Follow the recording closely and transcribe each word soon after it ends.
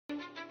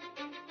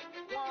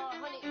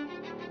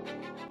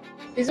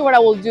This is what I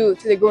will do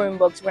to the growing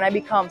books when I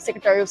become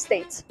Secretary of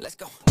State. Let's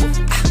go.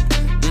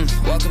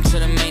 Welcome to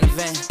the main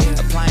event.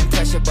 Applying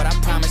pressure, but I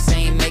promise I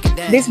ain't make it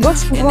down. These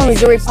books come from a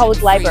Missouri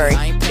Public Library.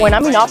 When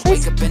I'm in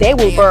office, they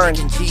will burn.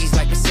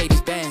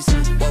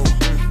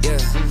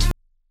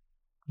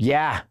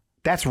 Yeah,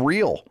 that's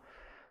real.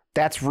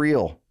 That's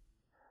real.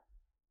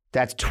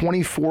 That's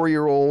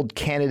 24-year-old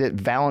candidate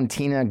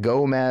Valentina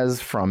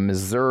Gomez from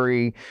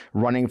Missouri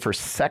running for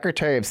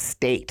Secretary of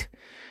State,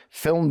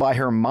 filmed by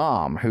her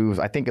mom,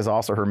 who I think is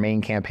also her main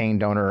campaign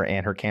donor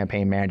and her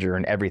campaign manager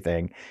and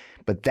everything.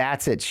 But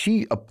that's it.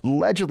 She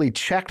allegedly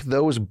checked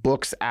those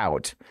books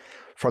out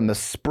from the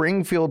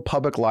Springfield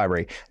Public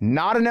Library,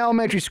 not an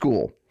elementary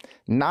school,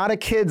 not a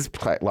kid's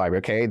library,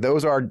 okay?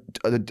 Those are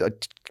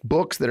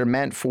books that are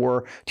meant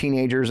for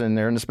teenagers, and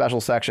they're in the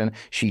special section.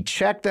 She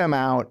checked them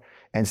out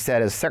and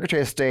said, as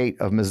Secretary of State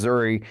of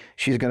Missouri,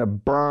 she's going to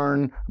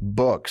burn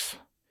books.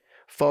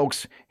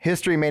 Folks,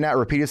 history may not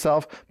repeat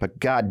itself, but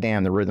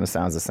goddamn, the rhythm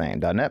sounds the same,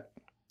 doesn't it?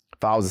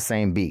 Follows the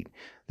same beat.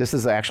 This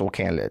is the actual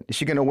candidate. Is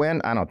she going to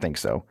win? I don't think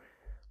so.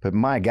 But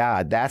my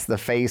God, that's the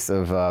face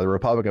of the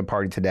Republican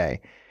Party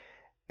today.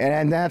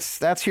 And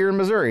that's here in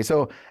Missouri.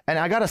 So, and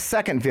I got a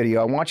second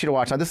video I want you to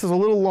watch. Now, this is a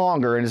little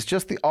longer, and it's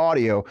just the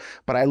audio,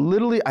 but I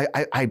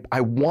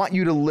want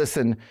you to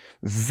listen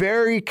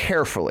very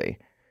carefully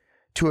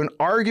to an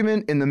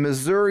argument in the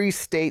Missouri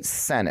State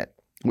Senate,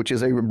 which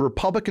is a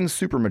Republican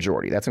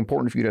supermajority. That's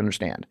important for you to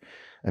understand.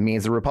 It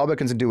means the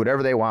Republicans can do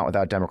whatever they want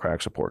without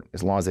Democratic support,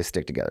 as long as they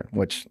stick together,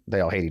 which they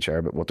all hate each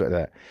other, but we'll do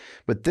that.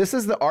 But this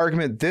is the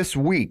argument this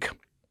week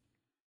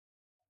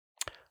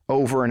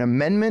over an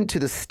amendment to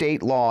the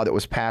state law that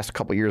was passed a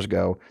couple years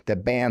ago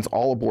that bans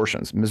all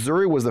abortions.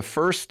 Missouri was the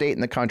first state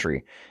in the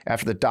country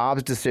after the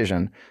Dobbs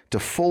decision to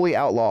fully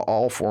outlaw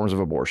all forms of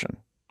abortion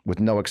with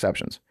no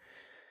exceptions.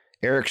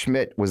 Eric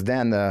Schmidt was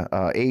then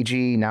the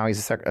AG. Now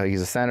he's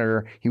a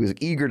senator. He was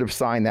eager to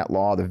sign that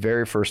law the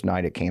very first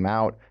night it came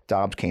out.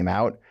 Dobbs came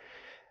out.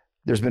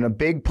 There's been a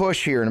big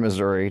push here in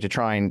Missouri to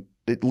try and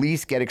at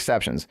least get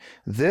exceptions.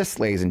 This,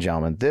 ladies and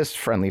gentlemen, this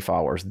friendly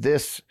followers,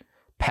 this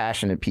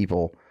passionate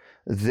people,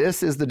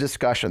 this is the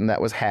discussion that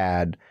was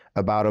had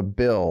about a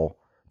bill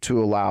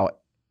to allow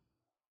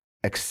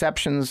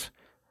exceptions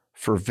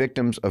for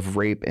victims of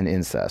rape and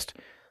incest.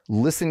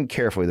 Listen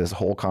carefully to this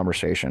whole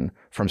conversation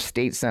from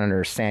State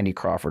Senator Sandy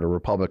Crawford, a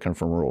Republican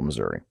from rural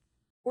Missouri.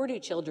 Where do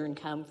children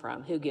come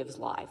from? Who gives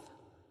life?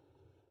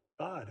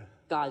 God.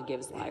 God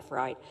gives life,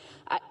 right?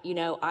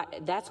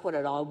 That's what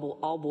it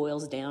all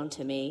boils down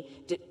to me.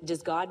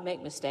 Does God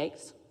make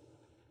mistakes?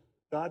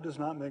 God does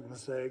not make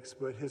mistakes,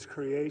 but his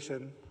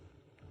creation,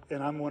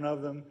 and I'm one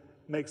of them,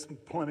 makes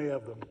plenty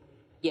of them.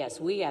 Yes,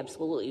 we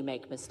absolutely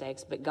make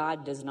mistakes, but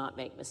God does not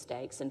make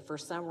mistakes. And for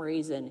some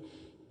reason,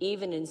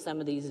 even in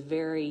some of these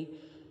very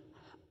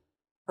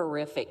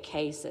horrific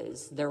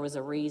cases, there was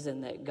a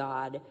reason that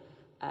God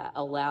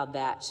allowed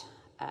that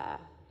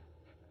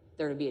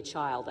there to be a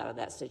child out of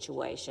that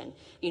situation.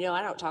 You know,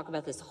 I don't talk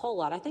about this a whole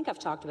lot. I think I've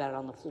talked about it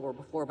on the floor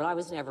before, but I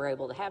was never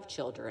able to have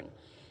children.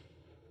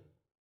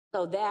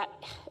 So that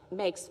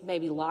makes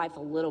maybe life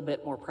a little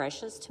bit more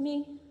precious to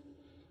me.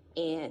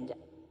 And,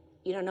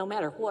 you know, no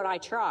matter what I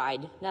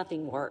tried,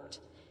 nothing worked.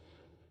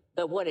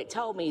 But what it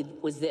told me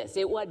was this: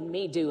 it wasn't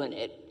me doing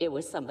it, it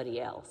was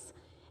somebody else.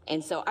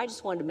 And so I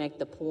just wanted to make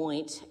the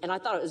point, and I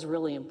thought it was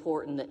really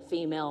important that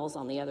females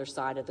on the other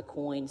side of the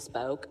coin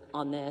spoke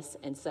on this.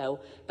 And so,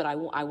 but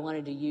I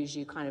wanted to use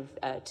you kind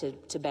of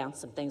to bounce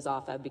some things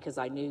off of, because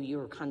I knew you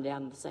were kind of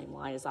down the same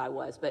line as I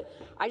was. But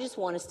I just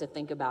want us to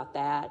think about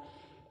that.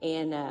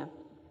 And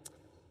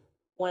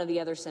one of the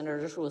other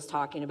senators was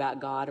talking about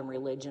God and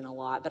religion a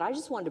lot, but I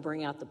just wanted to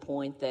bring out the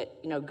point that,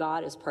 you know,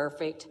 God is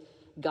perfect.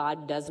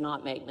 God does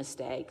not make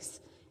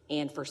mistakes.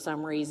 And for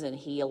some reason,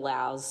 he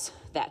allows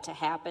that to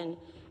happen.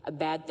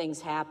 Bad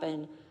things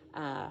happen.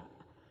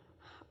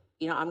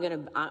 You know,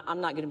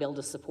 I'm not gonna be able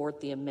to support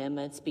the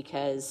amendments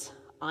because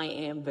I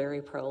am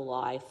very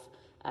pro-life,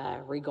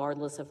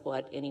 regardless of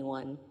what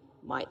anyone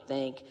might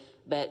think.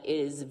 But it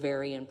is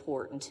very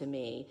important to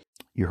me.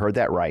 You heard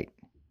that right.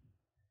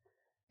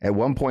 At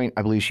one point,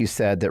 I believe she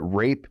said that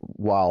rape,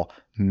 while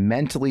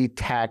mentally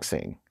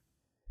taxing,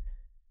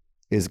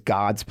 is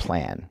God's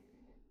plan.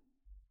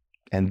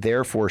 And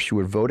therefore, she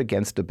would vote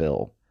against a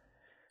bill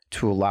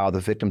to allow the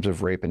victims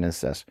of rape and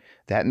incest.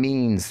 That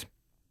means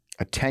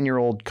a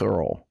 10-year-old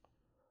girl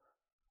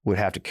would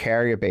have to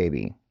carry a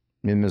baby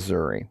in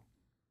Missouri,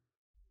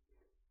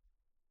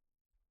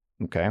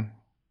 okay,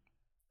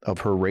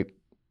 of her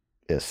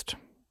rapist,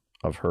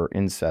 of her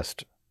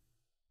incest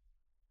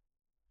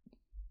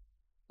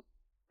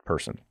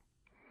person.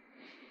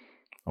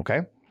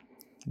 Okay?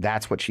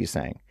 That's what she's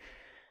saying.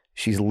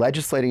 She's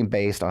legislating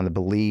based on the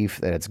belief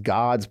that it's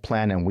God's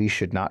plan and we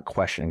should not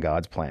question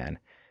God's plan,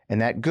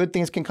 and that good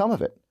things can come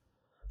of it.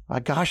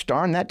 Gosh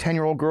darn, that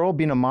 10-year-old girl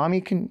being a mommy,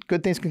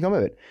 good things can come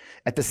of it.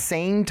 At the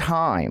same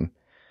time,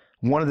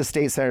 one of the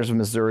state senators of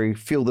Missouri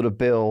fielded a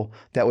bill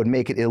that would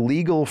make it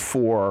illegal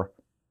for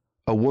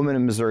a woman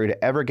in Missouri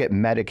to ever get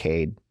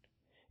Medicaid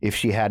if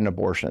she had an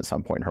abortion at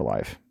some point in her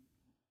life.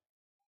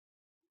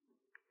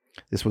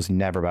 This was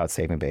never about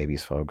saving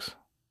babies, folks.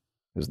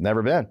 It was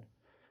never been.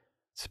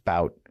 It's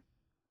about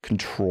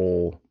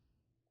control.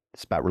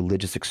 It's about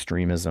religious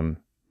extremism.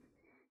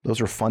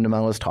 Those are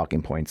fundamentalist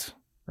talking points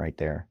right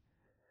there.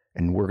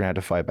 And we're going to have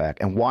to fight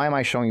back. And why am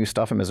I showing you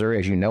stuff in Missouri?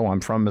 As you know,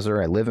 I'm from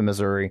Missouri. I live in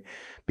Missouri.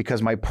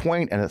 Because my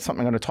point, and it's something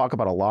I'm going to talk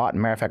about a lot,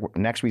 and matter of fact,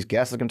 next week's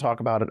guest is going to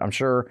talk about it, I'm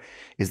sure,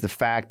 is the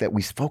fact that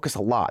we focus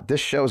a lot.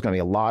 This show is going to be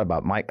a lot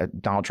about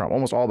Donald Trump,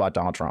 almost all about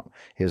Donald Trump,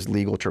 his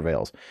legal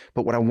travails.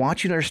 But what I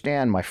want you to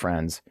understand, my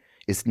friends,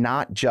 is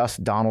not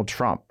just Donald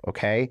Trump,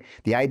 okay?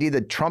 The idea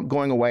that Trump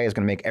going away is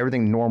going to make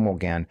everything normal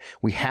again.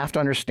 We have to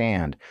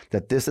understand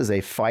that this is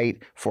a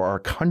fight for our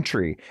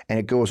country, and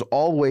it goes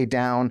all the way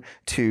down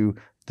to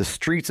the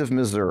streets of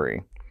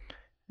Missouri.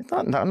 It's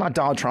not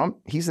Donald Trump.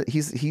 He's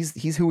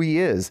who he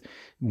is.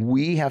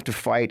 We have to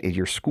fight at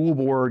your school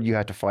board. You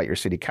have to fight your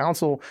city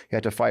council. You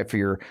have to fight for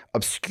your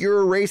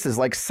obscure races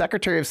like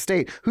Secretary of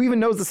State. Who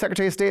even knows the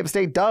Secretary of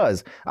State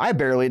does? I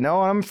barely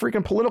know. I'm a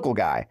freaking political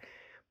guy.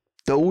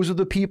 Those are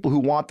the people who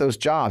want those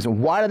jobs. And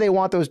why do they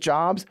want those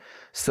jobs?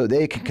 So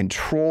they can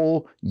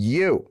control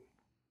you.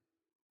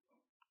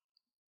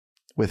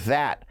 With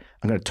that,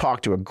 I'm going to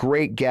talk to a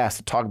great guest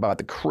to talk about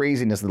the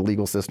craziness of the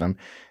legal system.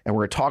 And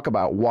we're going to talk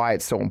about why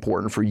it's so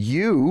important for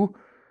you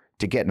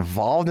to get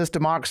involved in this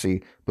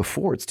democracy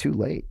before it's too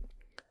late.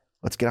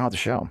 Let's get on with the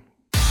show.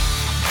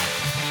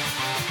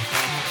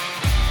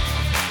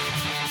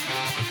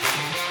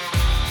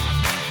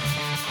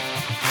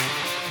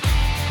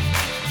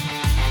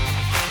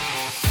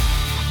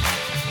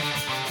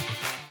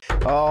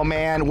 Oh,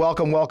 man.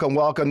 Welcome.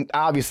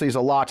 Obviously, there's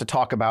a lot to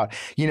talk about.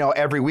 You know,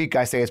 every week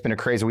I say it's been a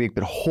crazy week,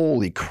 but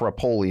holy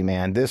crap,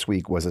 man, this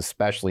week was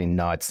especially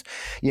nuts.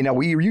 You know,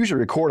 we usually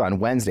record on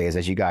Wednesdays,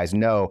 as you guys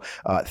know.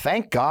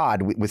 Thank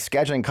God with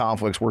scheduling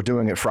conflicts, we're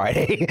doing it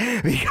Friday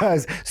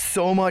because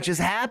so much has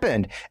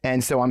happened.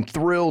 And so I'm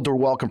thrilled to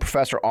welcome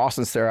Professor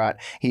Austin Sarat.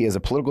 He is a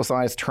political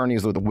science attorney.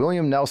 He's with the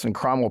William Nelson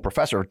Cromwell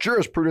Professor of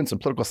Jurisprudence and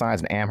Political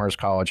Science at Amherst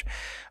College.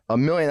 A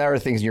million other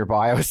things in your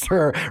bio,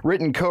 sir.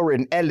 Written,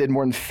 co-written, edited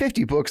more than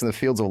 50 books in the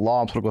fields of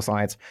law and political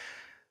science.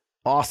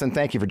 Austin,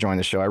 thank you for joining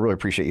the show. I really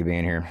appreciate you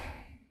being here.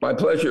 My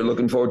pleasure.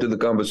 Looking forward to the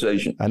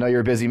conversation. I know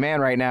you're a busy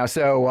man right now,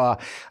 so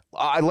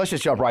let's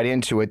just jump right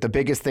into it. The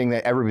biggest thing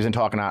that everybody's been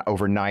talking about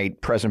overnight,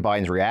 President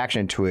Biden's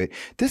reaction to it,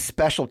 this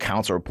special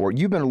counsel report.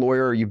 You've been a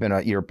lawyer,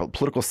 you're a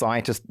political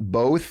scientist,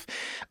 both.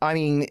 I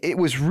mean, it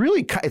was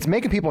really, it's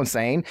making people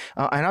insane.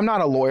 And I'm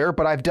not a lawyer,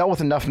 but I've dealt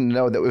with enough to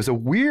know that it was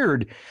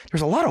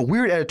there's a lot of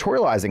weird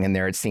editorializing in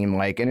there, it seemed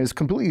like, and it was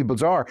completely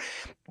bizarre.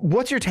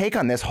 What's your take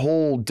on this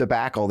whole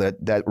debacle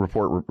that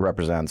report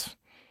represents?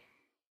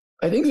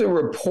 I think the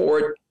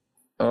report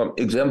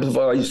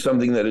exemplifies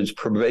something that is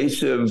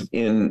pervasive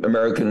in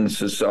American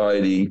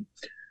society,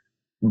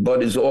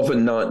 but is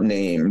often not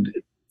named.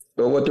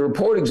 But what the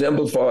report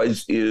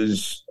exemplifies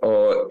is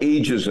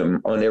ageism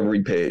on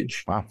every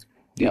page. Wow.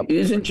 Yep. It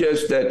isn't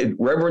just that it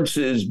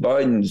references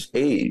Biden's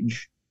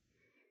age,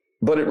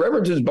 but it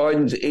references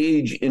Biden's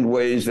age in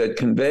ways that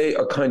convey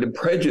a kind of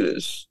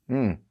prejudice.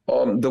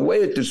 The way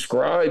it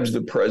describes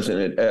the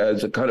president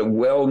as a kind of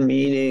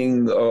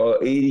well-meaning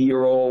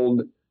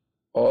 80-year-old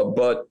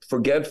but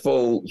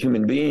forgetful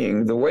human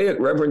being, the way it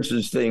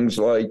references things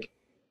like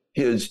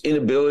his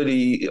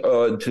inability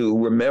to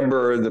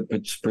remember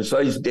the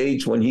precise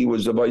dates when he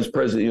was the vice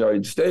president of the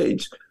United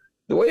States,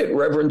 the way it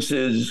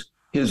references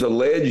his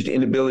alleged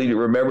inability to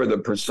remember the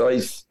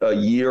precise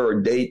year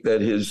or date that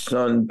his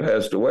son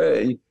passed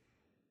away,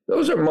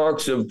 those are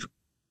marks of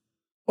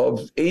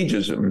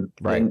ageism.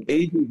 Right. And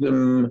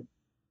ageism,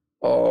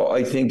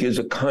 I think, is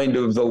a kind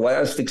of the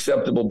last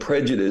acceptable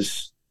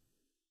prejudice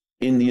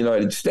in the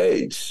United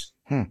States.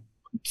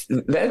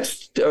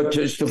 That's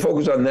just to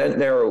focus on that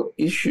narrow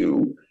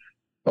issue.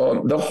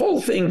 The whole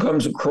thing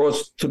comes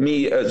across to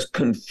me as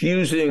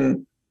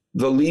confusing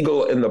the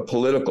legal and the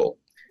political.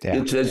 Yeah.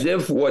 It's as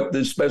if what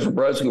the special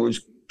prosecutor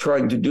was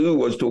trying to do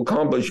was to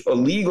accomplish a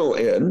legal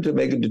end, to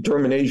make a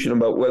determination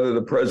about whether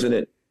the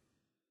president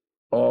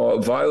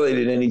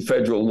violated any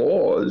federal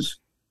laws.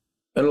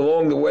 And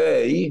along the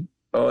way,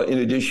 in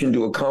addition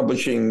to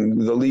accomplishing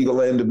the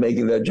legal end of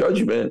making that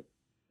judgment,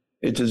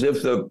 it's as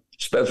if the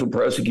special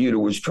prosecutor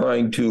was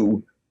trying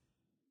to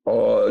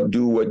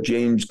do what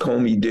James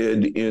Comey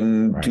did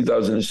in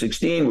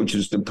 2016, which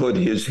is to put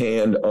his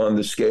hand on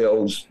the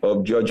scales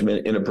of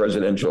judgment in a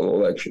presidential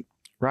election.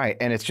 Right.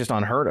 And it's just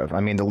unheard of. I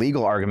mean, the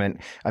legal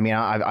argument, I mean,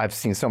 I've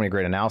seen so many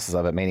great analysis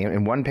of it. I mean,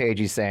 in one page,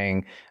 he's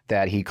saying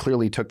that he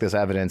clearly took this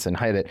evidence and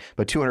hid it.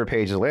 But 200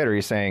 pages later,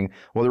 he's saying,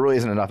 well, there really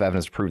isn't enough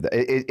evidence to prove that.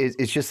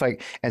 It's just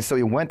like, and so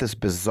he went this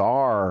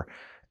bizarre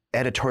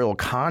editorial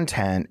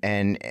content,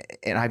 and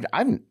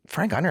I'm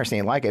Frank, I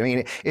understand like it. I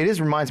mean, it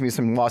reminds me of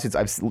some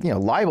lawsuits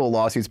libel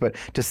lawsuits, but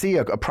to see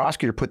a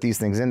prosecutor put these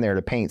things in there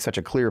to paint such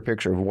a clear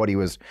picture of what he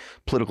was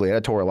politically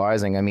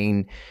editorializing. I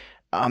mean,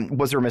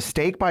 was there a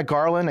mistake by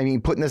Garland? I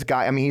mean, putting this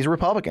guy, I mean, he's a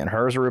Republican,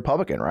 her's a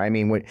Republican, right? I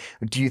mean,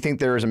 do you think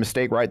there is a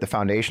mistake right at the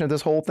foundation of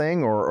this whole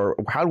thing, or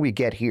how do we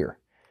get here?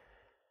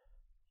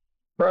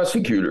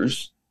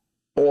 Prosecutors,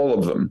 all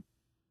of them,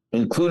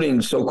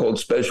 including so-called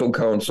special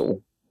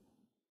counsel,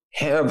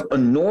 have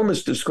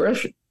enormous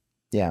discretion.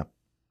 Yeah.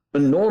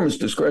 Enormous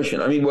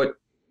discretion. I mean, what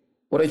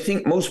I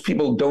think most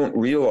people don't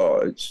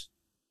realize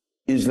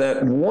is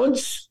that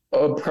once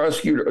a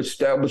prosecutor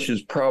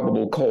establishes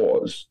probable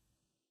cause,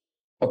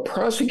 a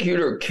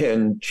prosecutor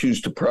can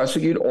choose to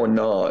prosecute or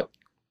not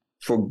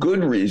for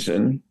good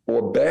reason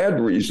or bad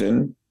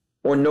reason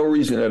or no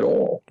reason at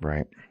all.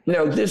 Right.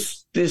 Now,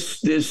 this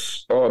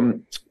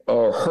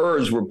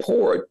HERS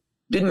report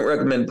didn't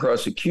recommend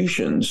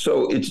prosecution,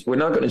 so we're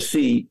not going to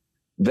see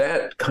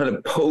that kind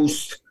of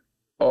post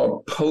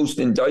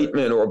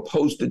indictment or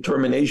post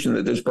determination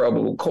that there's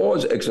probable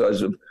cause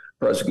exercise of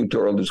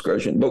prosecutorial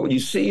discretion. But what you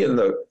see in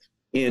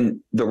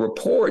the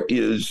report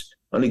is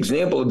an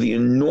example of the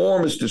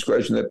enormous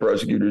discretion that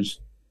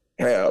prosecutors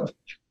have.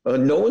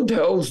 No one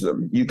tells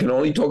them you can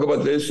only talk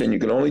about this and you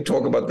can only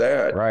talk about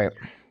that. Right.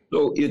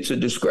 So it's a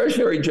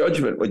discretionary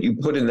judgment what you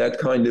put in that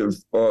kind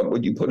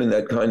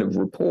of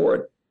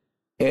report.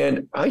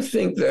 And I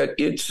think that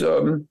it's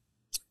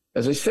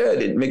as I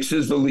said, it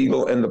mixes the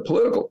legal and the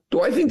political.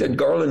 Do I think that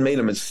Garland made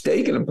a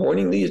mistake in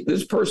appointing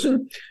this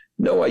person?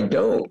 No, I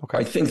don't. Okay.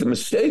 I think the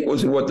mistake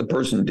was in what the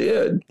person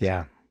did.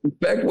 Yeah. In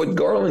fact, what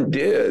Garland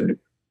did,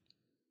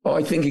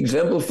 I think,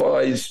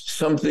 exemplifies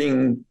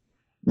something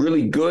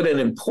really good and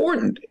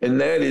important, and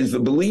that is the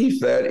belief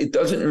that it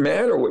doesn't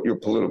matter what your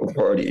political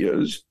party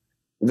is,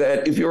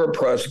 that if you're a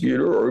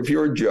prosecutor or if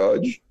you're a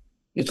judge,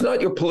 it's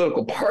not your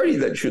political party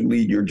that should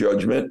lead your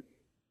judgment.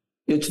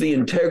 It's the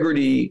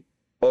integrity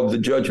of the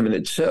judgment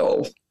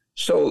itself.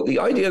 So the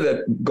idea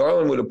that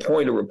Garland would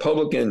appoint a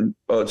Republican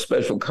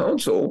special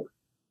counsel,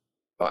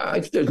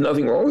 there's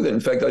nothing wrong with it.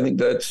 In fact, I think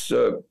that's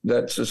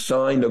a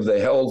sign of the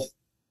health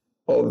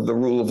of the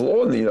rule of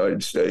law in the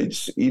United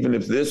States, even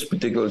if this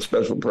particular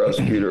special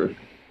prosecutor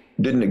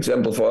didn't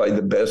exemplify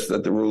the best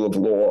that the rule of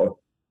law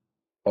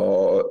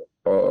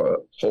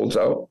holds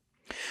out.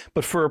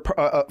 But for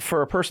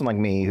a person like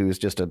me, who's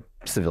just a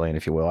civilian,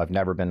 if you will, I've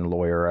never been a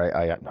lawyer.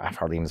 I've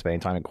hardly even spent any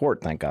time in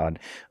court, thank God.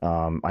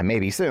 I may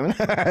be soon,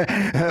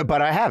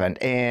 but I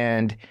haven't.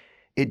 And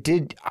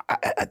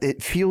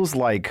it feels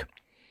like,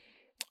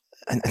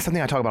 and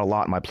something I talk about a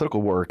lot in my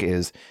political work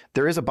is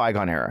there is a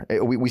bygone era.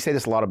 We say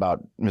this a lot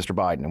about Mr.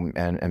 Biden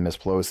and Ms.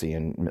 Pelosi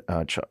and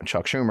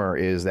Chuck Schumer,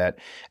 is that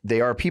they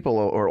are people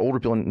or older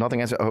people, nothing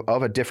else,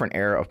 of a different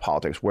era of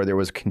politics where there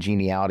was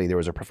congeniality, there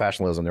was a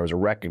professionalism, there was a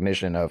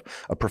recognition of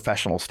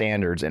professional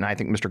standards. And I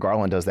think Mr.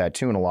 Garland does that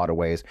too in a lot of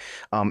ways.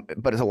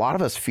 But as a lot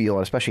of us feel,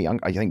 especially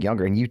I think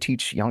younger, and you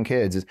teach young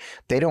kids, is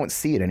they don't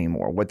see it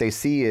anymore. What they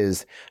see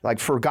is, like,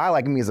 for a guy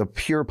like me as a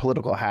pure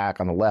political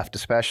hack on the left,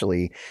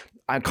 especially,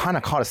 I kind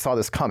of saw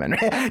this coming.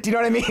 Do you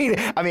know what I mean?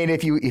 I mean,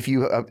 if you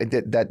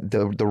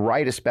the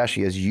right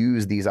especially has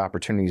used these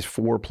opportunities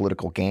for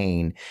political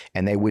gain,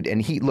 and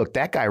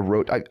that guy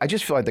wrote. I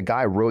just feel like the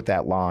guy wrote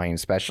that line,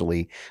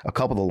 especially a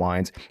couple of the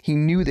lines. He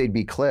knew they'd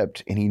be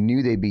clipped, and he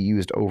knew they'd be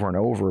used over and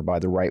over by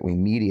the right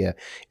wing media.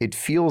 It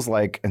feels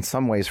like, in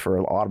some ways, for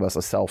a lot of us,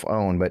 a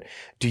self-own. But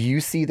do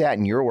you see that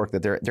in your work,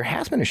 that there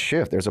has been a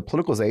shift? There's a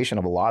politicalization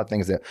of a lot of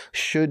things that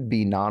should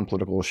be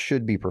non-political,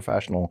 should be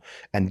professional,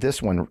 and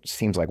this one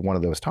seems like one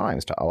of those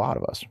times to a lot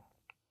of us.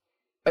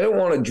 I don't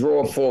want to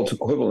draw false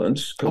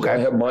equivalence because I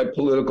have my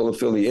political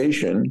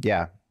affiliation.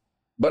 Yeah.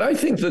 But I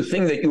think the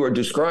thing that you are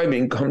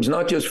describing comes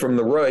not just from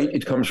the right,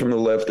 it comes from the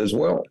left as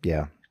well.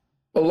 Yeah.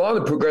 A lot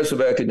of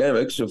progressive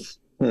academics, of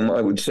whom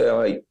I would say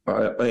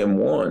I am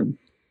one,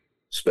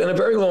 spent a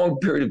very long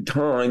period of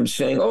time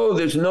saying, oh,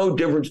 there's no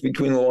difference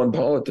between law and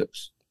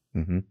politics.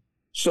 Mm-hmm.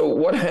 So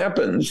what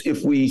happens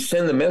if we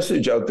send the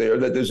message out there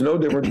that there's no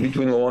difference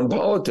between law and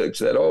politics,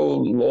 that, oh,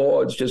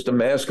 law is just a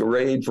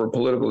masquerade for a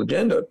political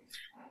agenda?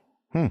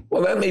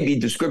 Well, that may be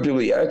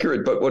descriptively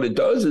accurate, but what it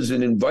does is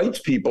it invites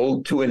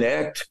people to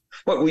enact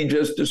what we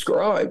just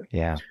described.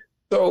 Yeah.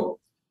 So,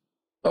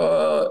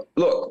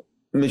 look,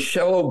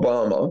 Michelle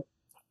Obama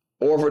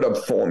offered up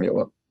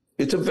formula.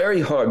 It's a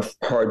very hard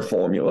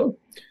formula.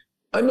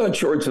 I'm not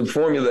sure it's a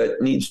formula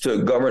that needs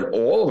to govern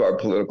all of our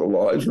political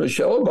lives.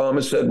 Michelle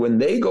Obama said, when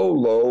they go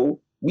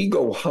low, we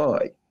go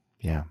high.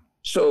 Yeah.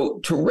 So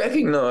to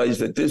recognize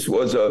that this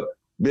was a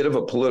bit of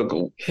a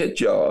political hit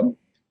job,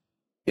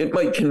 it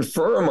might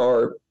confirm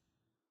our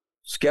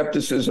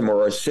skepticism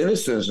or our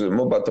cynicism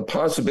about the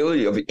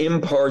possibility of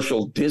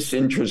impartial,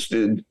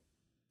 disinterested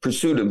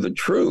pursuit of the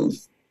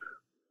truth.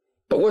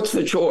 But what's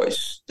the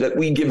choice? That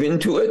we give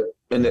into it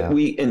and that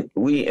we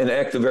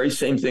enact the very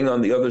same thing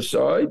on the other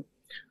side?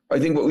 I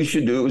think what we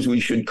should do is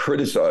we should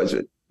criticize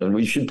it, and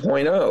we should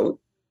point out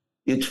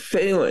its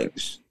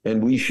failings,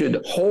 and we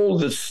should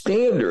hold the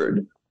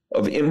standard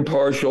of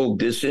impartial,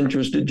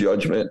 disinterested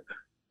judgment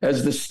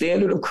as the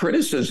standard of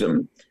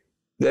criticism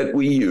that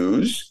we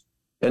use,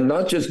 and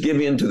not just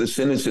give in to the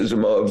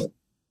cynicism of,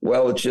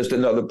 well, it's just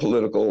another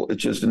political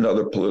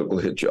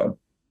hit job.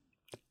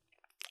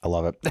 I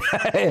love it.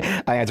 I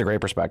think that's a great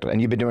perspective. And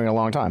you've been doing it a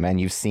long time,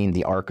 and you've seen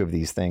the arc of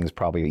these things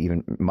probably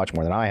even much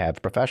more than I have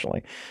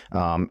professionally.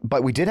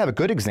 But we did have a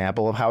good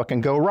example of how it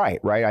can go right?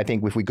 I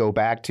think if we go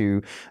back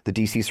to the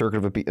D.C.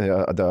 Circuit of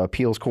the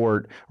Appeals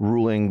Court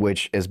ruling,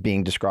 which is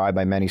being described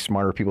by many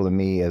smarter people than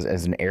me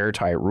as an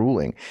airtight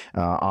ruling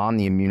on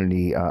the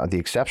immunity, the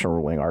exceptional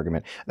ruling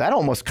argument, that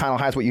almost kind of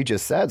highlights what you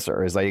just said,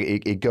 sir, is like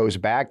it goes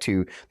back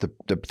to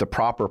the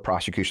proper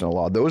prosecution of the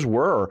law. Those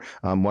were,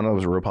 one of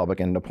those were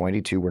Republican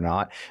appointed, two were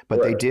not.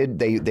 But right.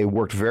 They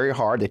worked very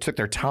hard. They took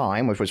their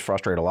time, which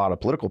frustrated a lot of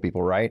political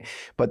people, right?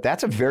 But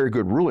that's a very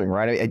good ruling,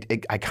 right?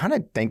 I kind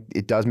of think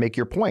it does make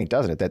your point,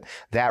 doesn't it?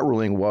 That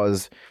ruling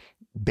was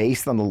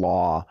based on the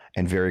law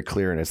and very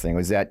clear in its thing.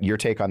 Was that your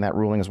take on that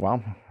ruling as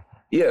well?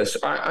 Yes,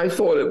 I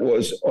thought it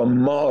was a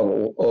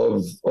model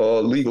of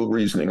legal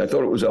reasoning. I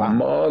thought it was a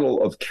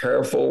model of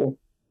careful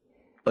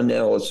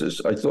analysis.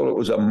 I thought it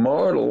was a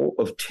model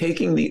of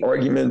taking the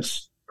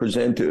arguments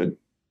presented,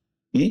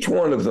 each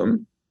one of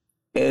them,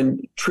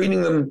 and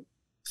treating them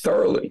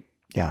thoroughly.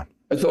 Yeah.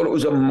 I thought it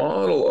was a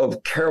model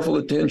of careful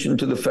attention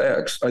to the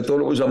facts. I thought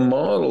it was a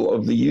model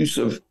of the use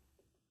of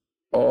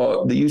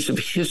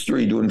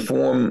history to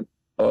inform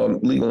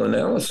legal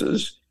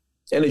analysis.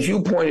 And as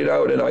you pointed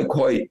out, and I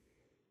quite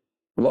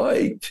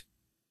liked,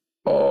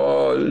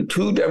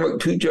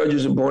 two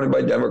judges appointed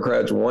by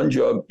Democrats, one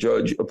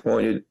judge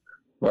appointed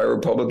by a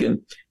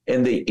Republican,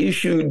 and they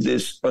issued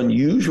this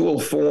unusual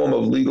form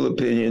of legal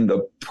opinion,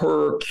 the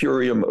per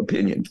curiam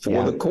opinion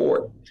for the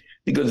court,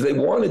 because they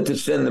wanted to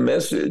send the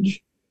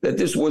message that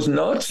this was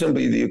not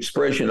simply the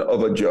expression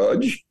of a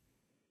judge.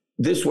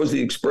 This was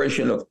the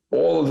expression of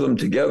all of them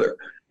together.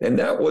 And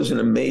that was an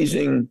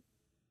amazing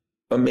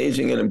and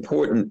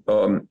important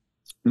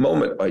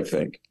moment, I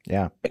think.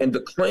 Yeah. And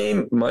the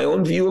claim, my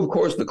own view, of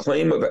course, the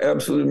claim of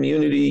absolute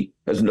immunity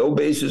has no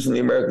basis in the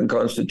American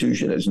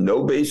Constitution, has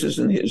no basis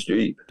in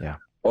history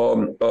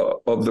of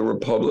the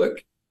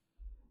Republic.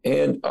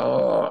 And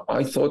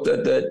I thought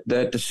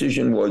that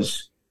decision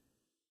was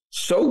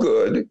so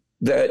good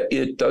that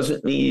it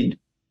doesn't need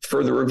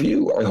further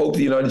review. I hope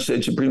the United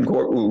States Supreme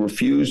Court will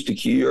refuse to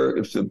hear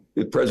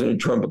if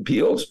President Trump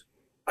appeals.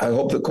 I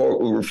hope the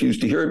court will refuse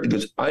to hear it,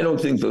 because I don't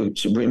think the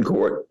Supreme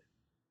Court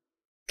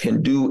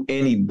can do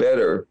any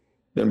better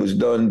than was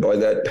done by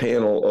that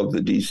panel of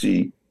the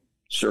D.C.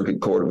 Circuit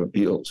Court of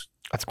Appeals.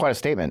 That's quite a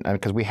statement,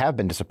 because we have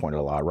been disappointed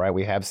a lot, right?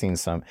 We have seen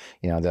some,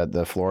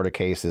 the Florida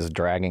case is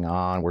dragging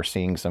on. We're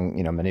seeing some,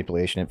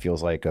 manipulation, it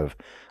feels like, of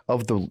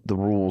the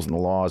rules and the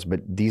laws.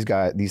 But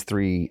these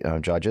three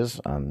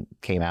judges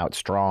came out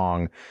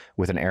strong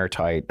with an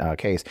airtight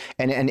case,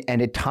 and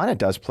it kind of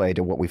does play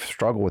to what we've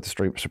struggled with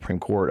the Supreme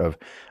Court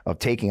of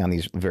taking on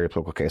these very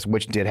political cases,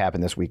 which did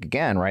happen this week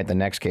again, right? The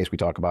next case we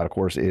talk about, of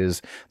course,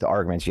 is the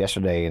arguments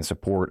yesterday in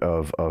support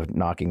of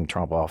knocking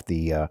Trump off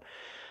the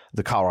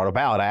Colorado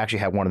ballot. I actually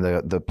had one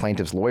of the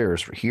plaintiff's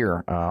lawyers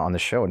here on the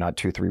show not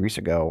 2-3 weeks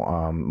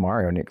ago,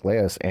 Mario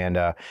Nicolas, and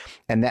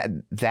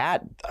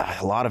that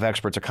a lot of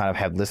experts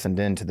have listened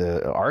into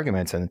the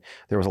arguments, and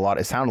there was a lot.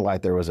 It sounded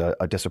like there was a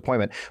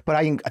disappointment, but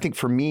I think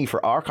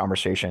for our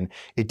conversation,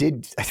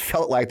 I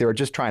felt like they were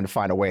just trying to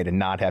find a way to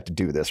not have to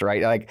do this,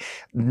 right? Like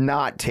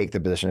not take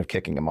the position of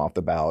kicking him off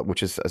the ballot,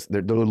 which is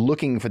they're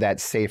looking for that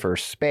safer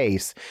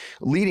space,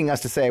 leading us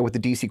to say, with the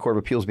D.C. Court of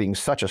Appeals being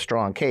such a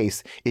strong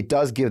case, it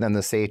does give them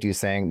the safety of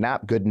saying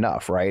not good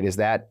enough, right? Is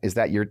that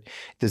your?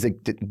 Do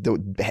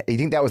you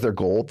think that was their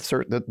goal,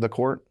 the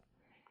court?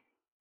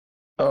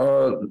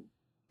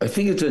 I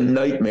think it's a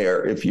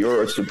nightmare if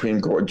you're a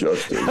Supreme Court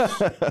justice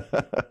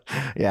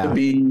to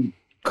be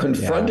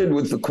confronted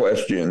with the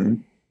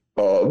question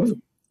of,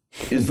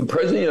 is the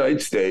President of the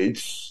United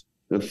States,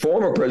 the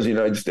former President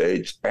of the United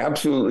States,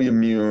 absolutely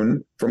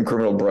immune from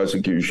criminal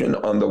prosecution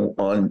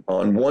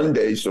on one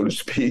day, so to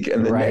speak,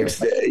 and the next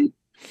day,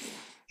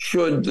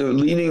 should the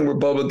leading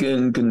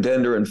Republican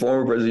contender and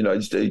former President of the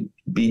United States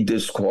be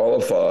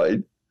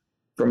disqualified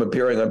from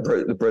appearing on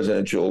the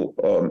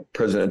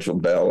presidential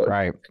ballot?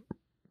 Right.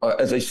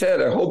 As I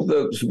said, I hope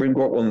the Supreme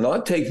Court will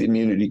not take the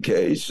immunity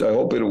case. I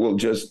hope it will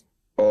just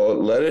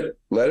let it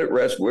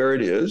rest where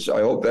it is.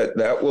 I hope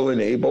that will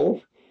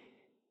enable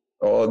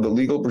the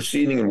legal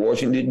proceeding in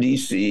Washington,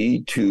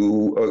 D.C.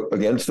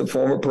 against the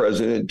former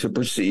president to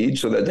proceed,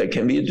 so that there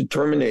can be a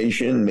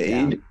determination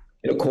made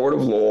in a court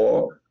of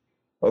law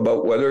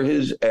about whether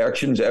his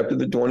actions after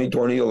the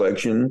 2020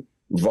 election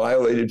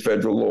violated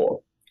federal law.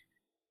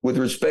 With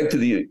respect to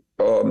the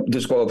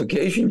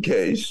disqualification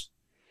case,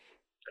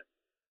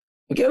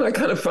 again, I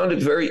kind of found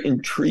it very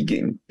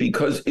intriguing,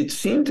 because it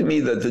seemed to me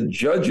that the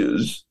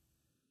judges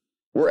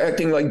were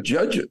acting like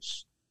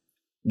judges.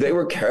 They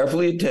were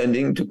carefully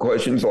attending to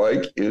questions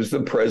like, is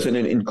the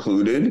president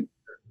included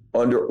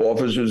under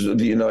officers of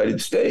the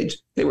United States?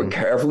 They were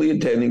carefully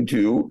attending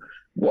to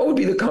what would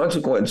be the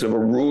consequence of a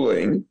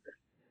ruling.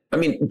 I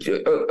mean,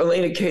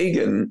 Elena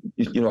Kagan,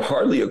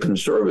 hardly a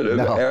conservative,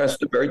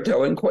 asked a very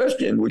telling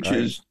question, which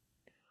is,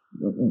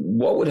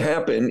 what would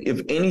happen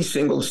if any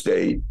single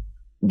state,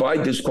 by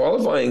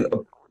disqualifying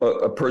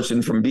a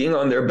person from being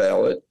on their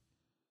ballot,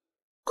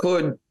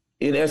 could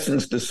in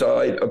essence,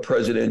 decide a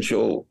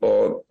presidential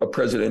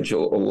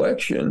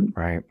election.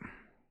 Right.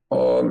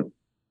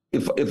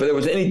 If there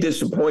was any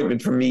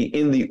disappointment for me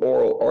in the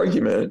oral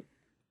argument,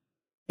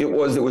 there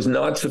was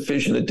not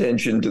sufficient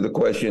attention to the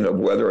question of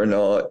whether or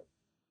not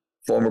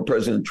former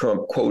President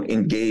Trump, quote,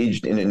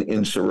 engaged in an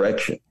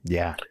insurrection.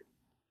 Yeah.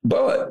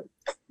 But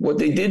what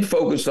they did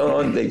focused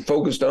on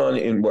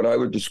in what I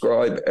would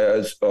describe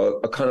as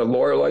a kind of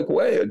lawyer-like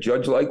way, a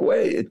judge-like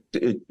way.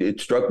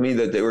 It struck me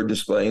that they were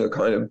displaying a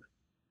kind of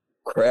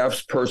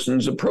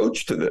craftsperson's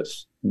approach to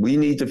this. We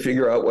need to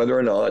figure out whether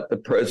or not the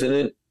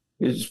president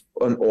is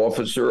an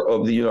officer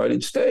of the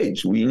United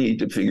States. We need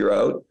to figure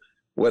out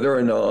whether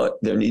or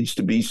not there needs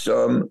to be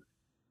some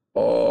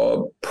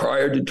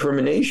prior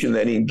determination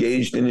that he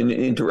engaged in an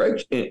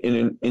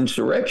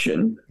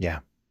insurrection. Yeah.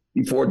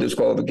 Before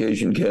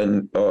disqualification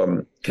can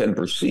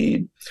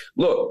proceed.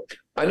 Look,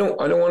 I don't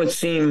want to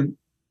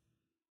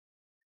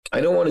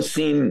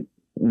seem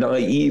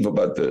naive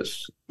about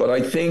this, but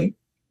I think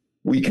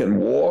we can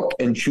walk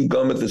and chew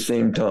gum at the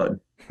same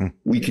time.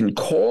 We can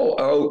call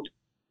out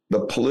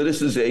the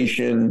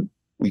politicization.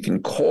 We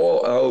can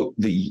call out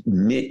the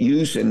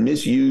use and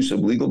misuse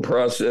of legal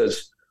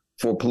process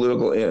for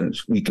political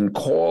ends. We can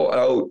call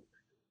out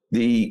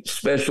the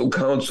special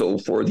counsel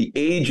for the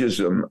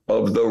ageism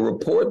of the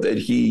report that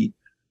he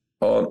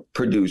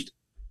produced.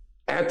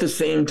 At the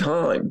same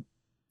time,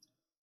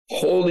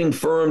 holding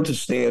firm to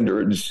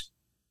standards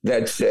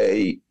that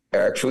say,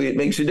 actually, it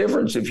makes a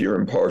difference if you're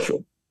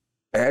impartial.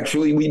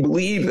 Actually, we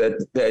believe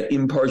that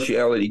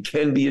impartiality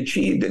can be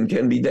achieved and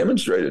can be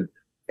demonstrated.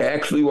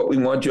 Actually, what we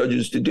want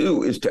judges to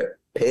do is to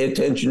pay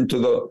attention to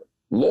the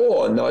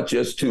law, not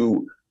just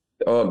to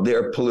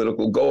their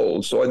political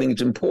goals. So I think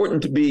it's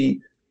important to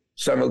be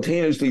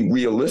simultaneously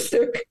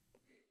realistic,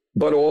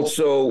 but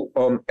also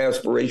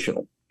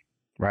aspirational.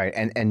 Right.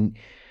 And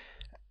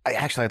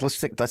actually,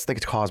 let's take a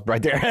pause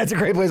right there. That's a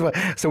great place.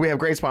 So we have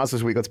great sponsors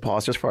this week. Let's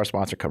pause just for our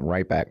sponsor. Come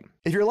right back.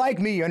 If you're like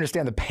me, you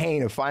understand the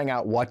pain of finding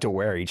out what to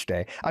wear each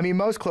day. I mean,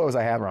 most clothes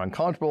I have are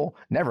uncomfortable,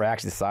 never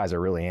actually the size I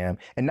really am,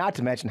 and not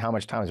to mention how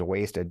much time is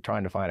wasted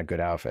trying to find a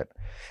good outfit.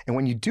 And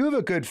when you do have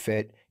a good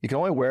fit, you can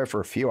only wear it for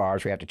a few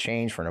hours. We have to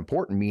change for an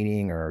important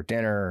meeting or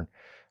dinner,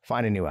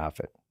 find a new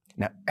outfit.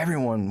 Now,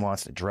 everyone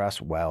wants to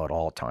dress well at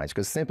all times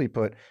because, simply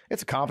put,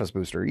 it's a confidence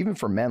booster, even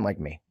for men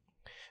like me.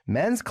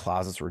 Men's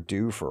closets were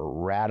due for a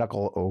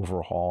radical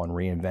overhaul and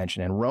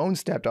reinvention, and Rhone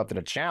stepped up to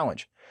the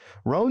challenge.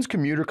 Rhone's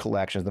commuter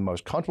collection is the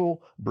most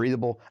comfortable,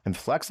 breathable, and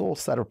flexible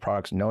set of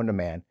products known to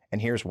man,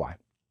 and here's why.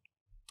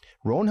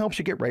 Rhone helps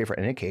you get ready for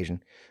any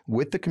occasion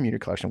with the commuter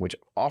collection, which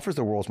offers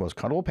the world's most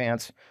comfortable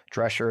pants,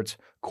 dress shirts,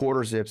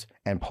 quarter zips,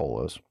 and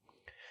polos.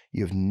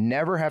 You've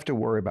never have to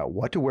worry about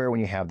what to wear when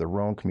you have the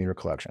Rhone commuter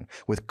collection.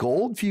 With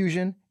Gold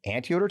Fusion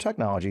anti-odor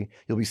technology,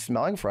 you'll be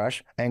smelling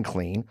fresh and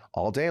clean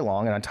all day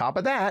long. And on top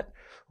of that,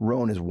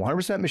 Rhone is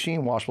 100%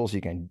 machine washable, so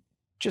you can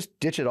just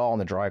ditch it all in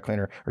the dry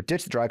cleaner or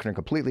ditch the dry cleaner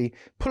completely,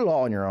 put it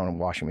all in your own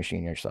washing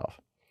machine yourself.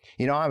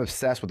 You know, I'm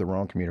obsessed with the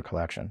Rhone commuter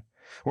collection.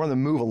 We're on the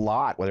move a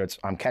lot, whether it's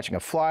I'm catching a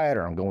flight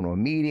or I'm going to a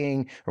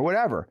meeting or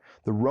whatever.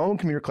 The Rhone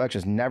commuter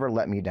collection has never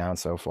let me down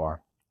so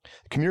far.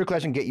 The commuter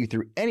collection can get you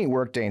through any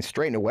workday and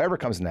straight into whatever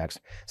comes next.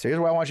 So here's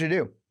what I want you to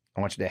do.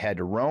 I want you to head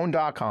to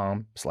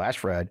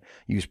Rhone.com/Fred.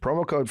 Use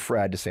promo code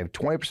Fred to save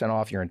 20%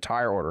 off your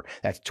entire order.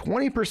 That's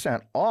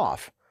 20%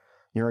 off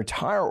your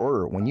entire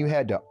order when you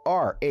head to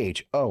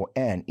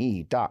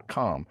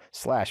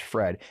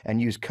RHONE.com/Fred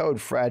and use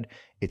code Fred.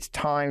 It's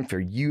time for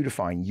you to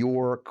find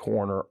your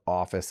corner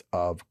office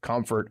of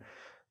comfort.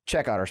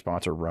 Check out our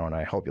sponsor, Rhone.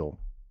 I hope you'll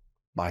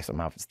buy some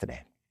outfits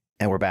today.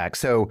 And we're back.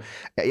 So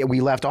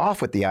we left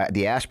off with the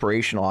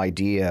aspirational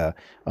idea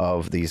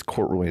of these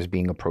court rulings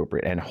being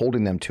appropriate and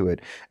holding them to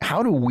it.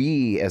 How do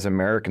we as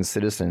American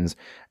citizens,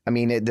 I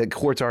mean, the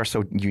courts are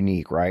so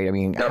unique, right? I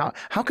mean,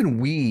 how can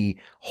we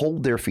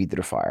hold their feet to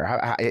the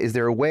fire? Is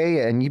there a way,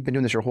 and you've been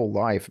doing this your whole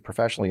life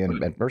professionally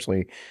and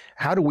personally,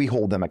 how do we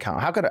hold them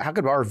accountable? How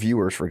could our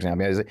viewers, for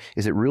example,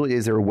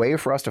 is there a way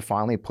for us to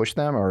finally push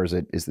them, or is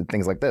it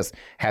things like this,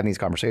 having these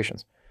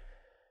conversations?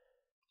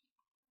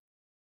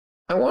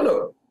 I want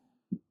to,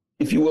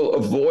 if you will,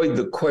 avoid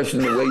the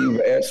question the way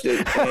you've asked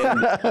it.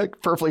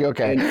 And, perfectly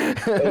okay. and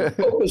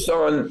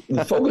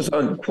focus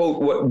on,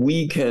 quote, what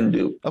we can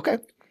do. Okay.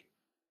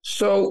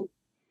 So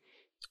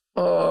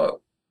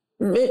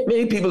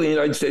many people in the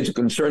United States are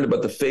concerned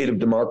about the fate of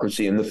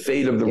democracy and the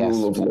fate of the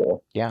rule of law.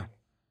 Yeah.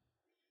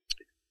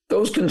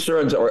 Those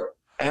concerns are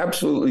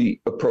absolutely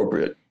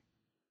appropriate.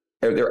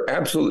 They're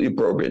absolutely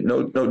appropriate,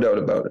 no doubt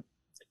about it.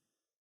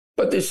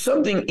 But there's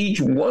something each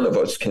one of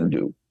us can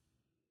do.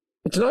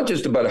 It's not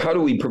just about how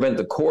do we prevent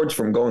the courts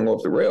from going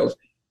off the rails.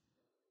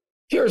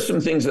 Here are some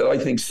things that I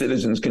think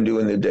citizens can do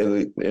in their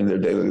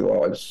daily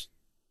lives.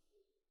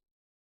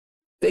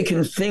 They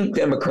can think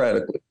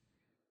democratically.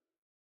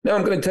 Now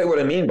I'm going to tell you what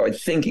I mean by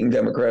thinking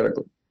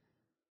democratically.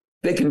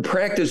 They can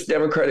practice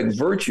democratic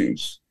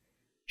virtues.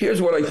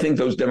 Here's what I think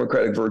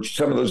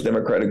some of those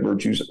democratic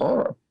virtues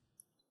are.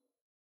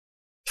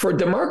 For a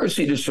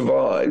democracy to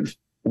survive,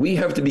 we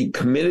have to be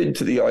committed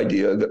to the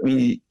idea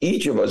that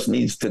each of us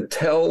needs to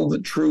tell the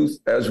truth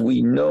as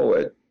we know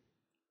it,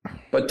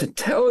 but to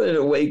tell it in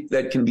a way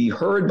that can be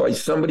heard by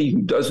somebody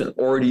who doesn't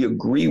already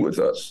agree with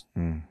us.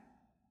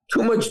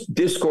 Too much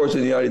discourse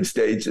in the United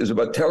States is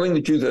about telling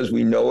the truth as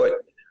we know it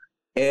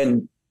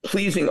and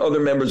pleasing other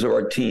members of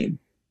our team.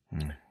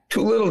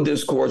 Too little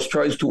discourse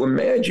tries to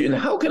imagine,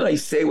 how can I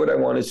say what I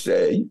want to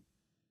say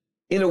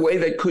in a way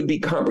that could be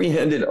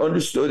comprehended,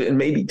 understood, and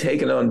maybe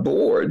taken on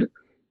board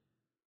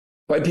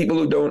by people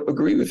who don't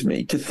agree with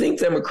me. To think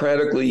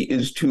democratically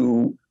is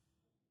to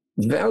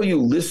value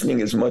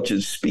listening as much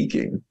as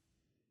speaking.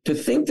 To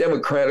think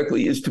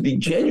democratically is to be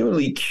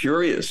genuinely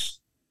curious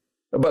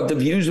about the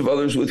views of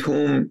others with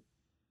whom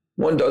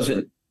one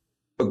doesn't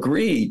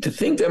agree. To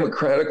think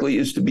democratically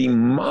is to be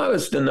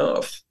modest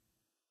enough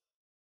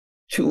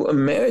to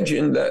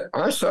imagine that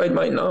our side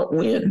might not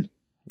win,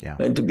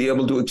 and to be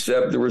able to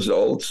accept the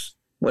results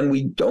when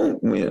we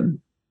don't win.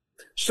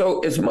 So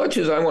as much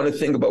as I want to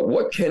think about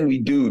what can we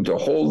do to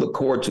hold the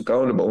courts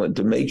accountable and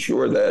to make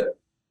sure that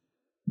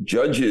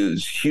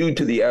judges hew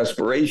to the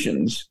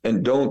aspirations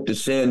and don't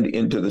descend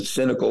into the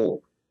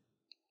cynical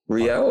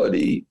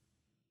reality,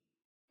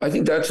 I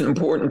think that's an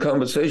important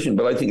conversation.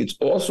 But I think it's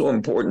also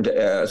important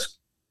to ask,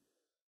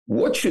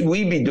 what should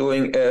we be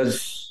doing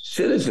as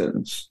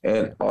citizens?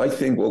 And I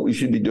think what we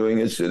should be doing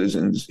as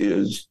citizens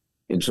is,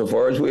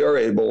 insofar as we are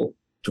able,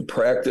 to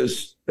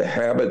practice the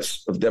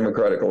habits of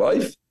democratic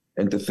life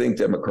and to think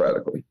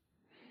democratically.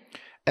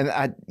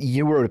 And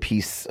you wrote a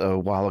piece a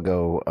while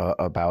ago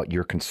about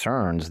your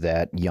concerns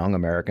that young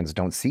Americans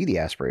don't see the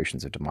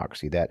aspirations of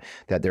democracy, that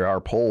there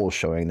are polls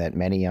showing that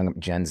many young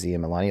Gen Z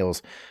and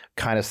millennials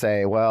kind of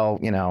say, well,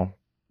 you know,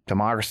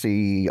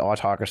 democracy,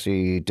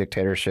 autocracy,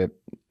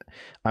 dictatorship,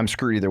 I'm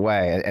screwed either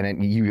way.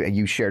 And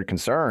you shared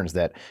concerns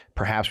that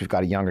perhaps we've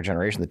got a younger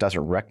generation that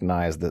doesn't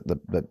recognize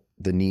the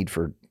need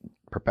for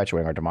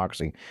perpetuating our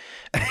democracy.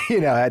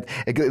 You know,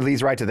 it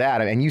leads right to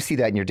that. And you see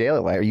that in your daily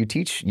life. You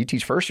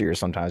teach first years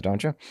sometimes,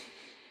 don't you?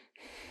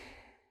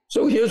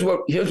 So here's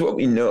what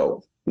we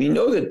know. We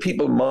know that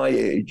people my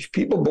age,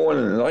 people born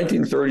in the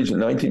 1930s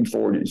and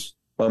 1940s,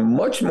 are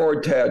much more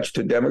attached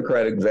to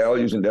democratic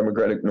values and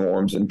democratic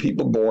norms than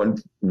people born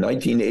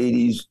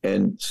 1980s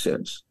and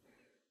since.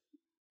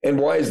 And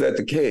why is that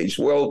the case?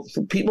 Well,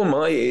 for people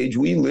my age,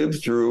 we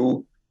lived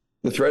through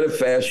the threat of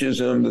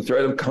fascism, the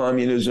threat of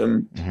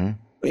communism.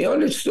 We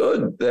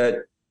understood that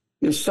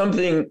there's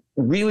something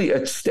really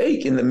at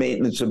stake in the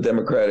maintenance of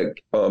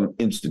democratic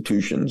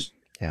institutions.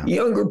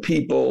 Younger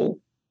people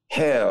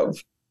have,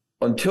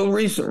 until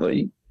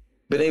recently,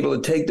 been able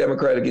to take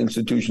democratic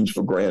institutions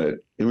for granted.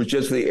 It was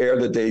just the air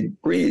that they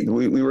breathed.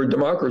 We were a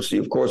democracy.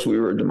 Of course, we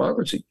were a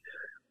democracy.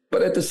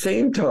 But at the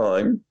same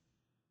time,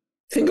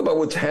 think about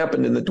what's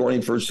happened in the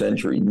 21st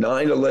century,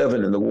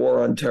 9/11 and the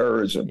war on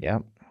terrorism,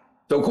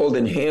 so-called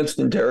enhanced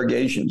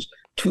interrogations,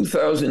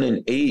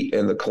 2008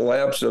 and the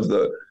collapse of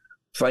the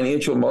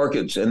financial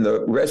markets and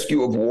the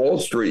rescue of Wall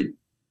Street,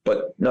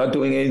 but not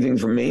doing anything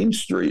for Main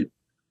Street,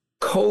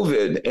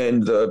 COVID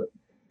and the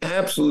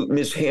absolute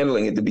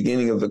mishandling at the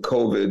beginning of the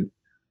COVID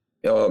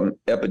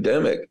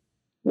epidemic.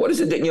 What is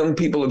it that young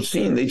people have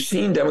seen? They've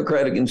seen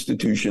democratic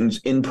institutions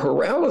in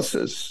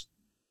paralysis.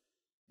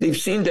 They've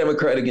seen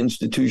democratic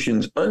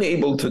institutions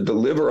unable to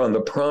deliver on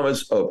the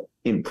promise of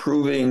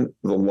improving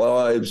the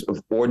lives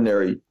of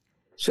ordinary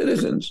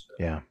citizens.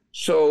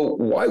 So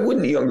why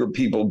wouldn't younger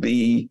people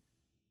be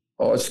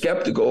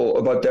skeptical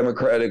about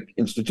democratic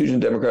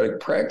institutions, democratic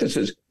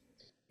practices?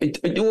 I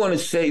do want to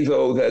say,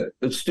 though, that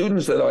the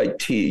students that I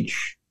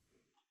teach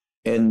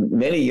and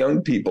many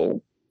young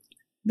people,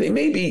 they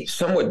may be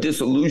somewhat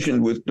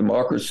disillusioned with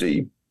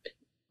democracy,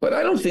 but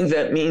I don't think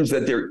that means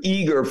that they're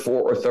eager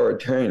for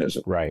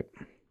authoritarianism. Right.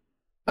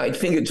 I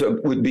think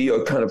it would be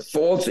a kind of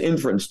false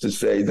inference to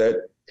say that,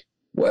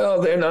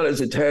 well, they're not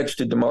as attached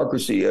to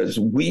democracy as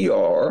we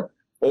are,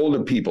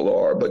 older people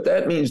are, but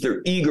that means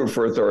they're eager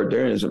for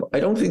authoritarianism. I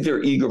don't think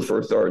they're eager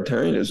for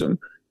authoritarianism.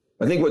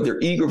 I think what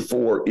they're eager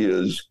for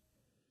is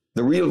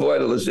the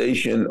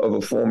revitalization of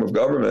a form of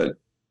government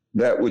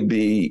that would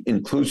be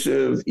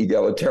inclusive,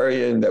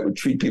 egalitarian, that would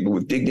treat people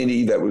with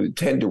dignity, that would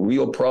attend to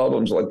real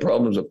problems like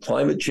problems of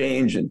climate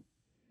change and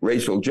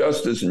racial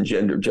justice and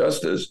gender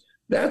justice.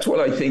 That's what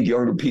I think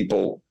younger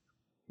people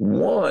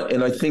want.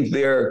 And I think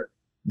their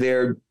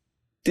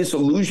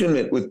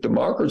disillusionment with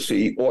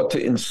democracy ought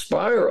to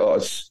inspire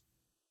us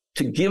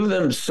to give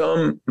them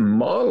some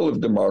model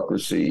of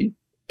democracy,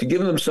 to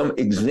give them some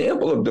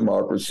example of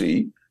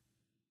democracy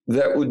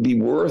that would be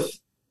worth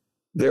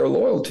their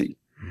loyalty.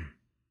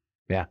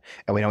 Yeah.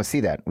 And we don't see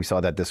that. We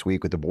saw that this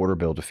week with the border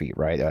bill defeat,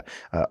 right?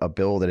 A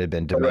bill that had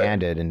been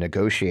demanded and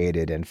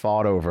negotiated and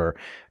fought over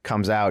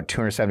comes out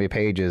 270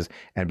 pages.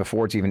 And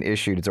before it's even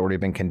issued, it's already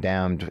been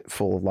condemned,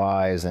 full of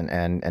lies and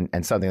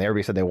something that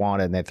everybody said they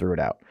wanted and they threw it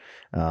out.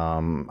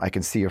 I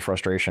can see a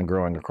frustration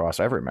growing across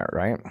every merit,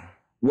 right?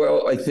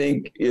 Well, I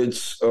think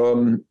it's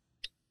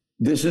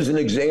this is an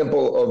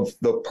example of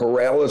the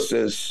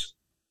paralysis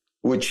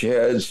which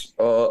has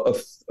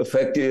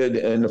affected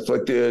and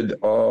afflicted,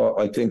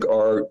 I think,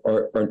 our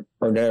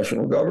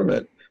national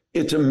government.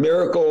 It's a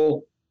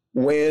miracle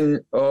when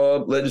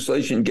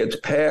legislation gets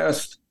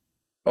passed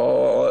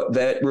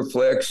that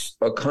reflects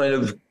a kind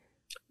of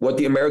what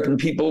the American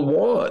people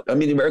want. I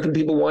mean, the American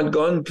people want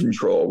gun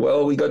control.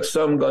 Well, we got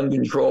some gun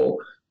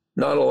control,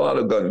 not a lot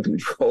of gun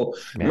control.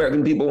 Yeah.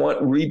 American people want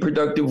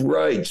reproductive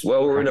rights.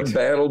 Well, we're in a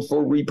battle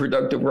for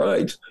reproductive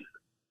rights.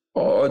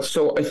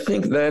 So I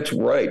think that's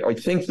right. I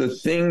think the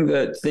thing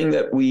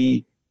that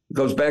we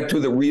goes back to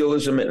the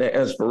realism and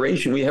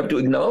aspiration. We have to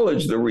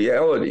acknowledge the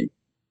reality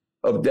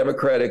of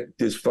democratic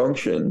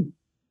dysfunction,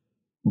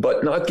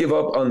 but not give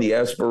up on the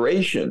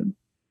aspiration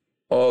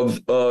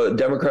of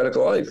democratic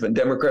life and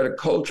democratic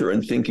culture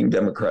and thinking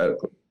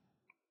democratically.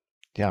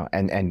 Yeah,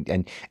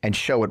 and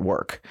show it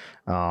work.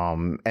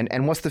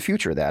 And what's the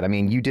future of that? I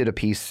mean, you did a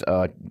piece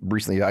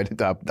recently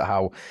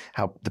how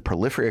the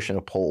proliferation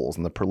of polls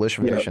and the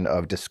proliferation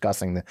of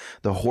discussing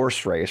the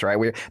horse race, right?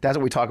 That's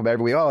what we talk about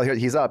every week. Oh,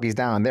 he's up, he's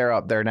down, they're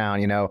up, they're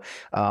down, you know.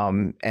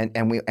 And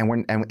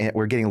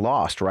we're getting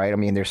lost, right? I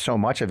mean, there's so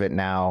much of it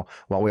now.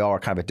 While we all are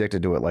kind of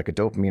addicted to it, like a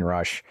dopamine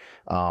rush.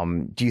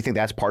 Do you think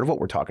that's part of what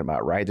we're talking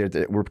about, right?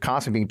 We're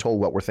constantly being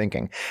told what we're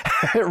thinking,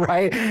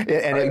 right?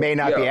 And it may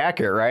not be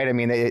accurate, right? I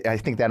mean, I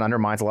think that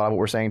undermines a lot of what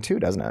we're saying too,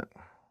 doesn't it?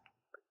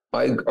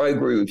 I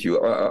agree with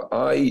you.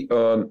 I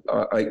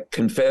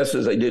confess,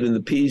 as I did in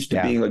the piece,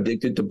 to being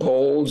addicted to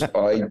polls.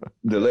 The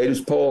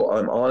latest poll,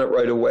 I'm on it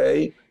right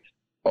away.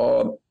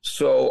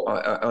 So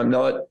I'm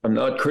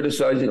not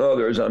criticizing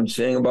others. I'm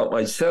saying about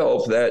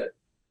myself that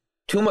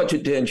too much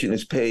attention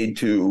is paid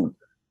to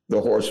the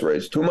horse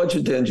race. Too much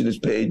attention is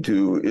paid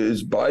to,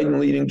 is Biden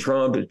leading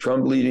Trump? Is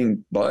Trump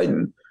leading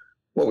Biden?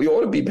 What we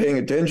ought to be paying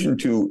attention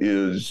to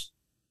is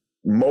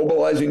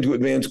mobilizing to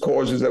advance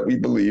causes that we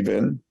believe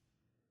in,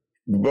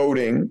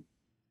 voting,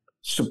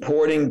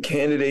 supporting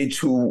candidates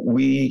who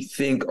we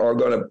think are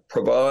going to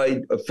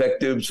provide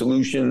effective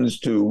solutions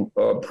to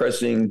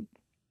pressing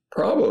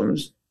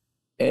problems.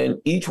 And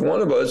each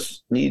one of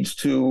us needs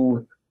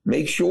to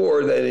make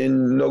sure that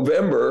in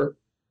November,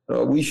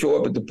 we show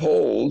up at the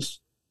polls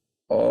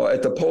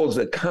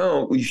that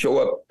count. We show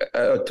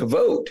up to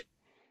vote.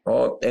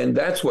 And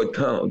that's what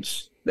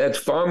counts. That's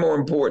far more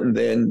important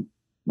than,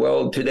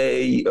 well,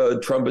 today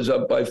Trump is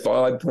up by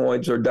 5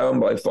 points or down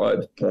by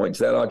 5 points.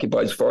 That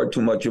occupies far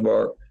too much of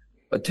our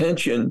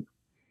attention.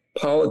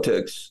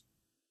 Politics,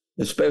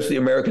 especially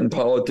American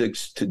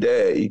politics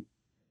today,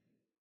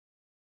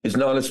 is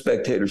not a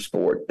spectator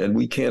sport, and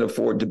we can't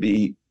afford to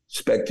be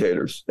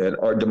spectators. And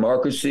our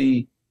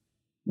democracy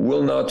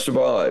will not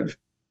survive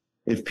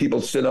if people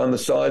sit on the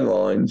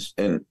sidelines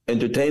and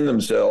entertain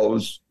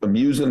themselves,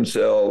 amuse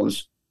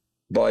themselves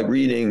by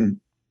reading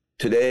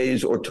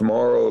today's or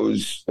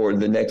tomorrow's or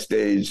the next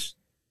day's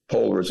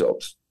poll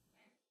results.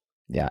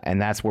 Yeah,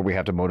 and that's where we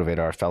have to motivate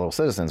our fellow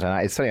citizens.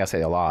 And it's something I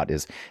say a lot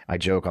is I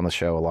joke on the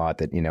show a lot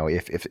that, you know,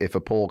 if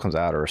a poll comes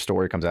out or a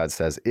story comes out that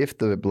says, if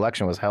the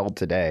election was held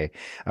today,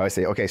 I always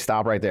say, okay,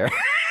 stop right there,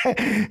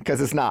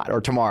 because it's not,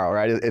 or tomorrow,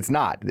 right? It's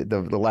not.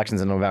 The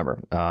election's in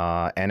November.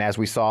 And as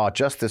we saw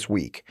just this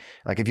week,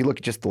 like if you look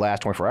at just the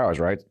last 24 hours,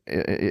 right,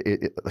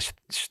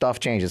 stuff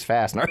changes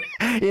fast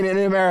in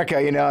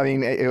America. You know, I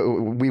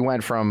mean, we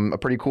went from a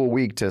pretty cool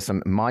week to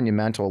some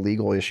monumental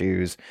legal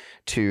issues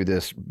to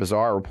this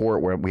bizarre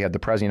report where we had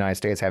the President of the United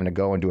States having to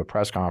go and do a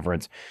press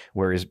conference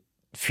where he's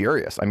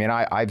furious. I mean,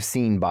 I've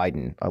seen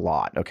Biden a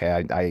lot.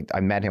 Okay, I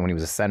met him when he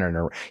was a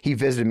senator. He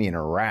visited me in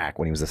Iraq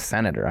when he was a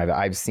senator.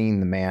 I've seen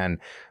the man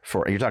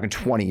for, you're talking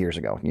 20 years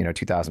ago, you know,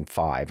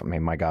 2005. I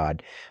mean, my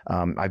God,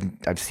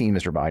 I've seen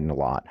Mr. Biden a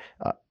lot.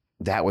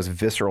 That was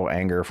visceral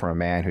anger from a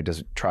man who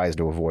tries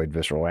to avoid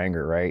visceral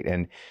anger, right?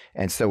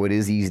 And so it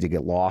is easy to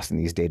get lost in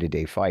these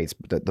day-to-day fights.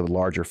 But the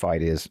larger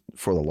fight is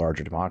for the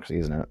larger democracy,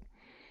 isn't it?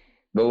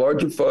 The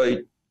larger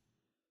fight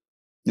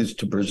is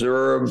to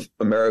preserve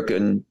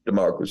American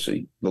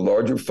democracy. The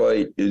larger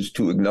fight is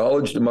to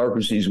acknowledge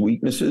democracy's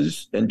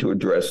weaknesses and to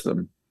address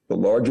them. The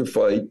larger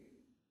fight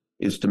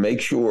is to make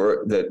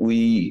sure that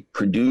we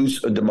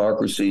produce a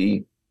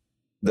democracy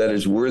that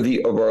is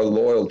worthy of our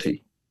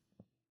loyalty.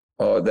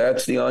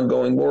 That's the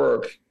ongoing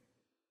work,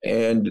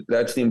 and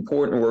that's the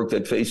important work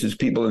that faces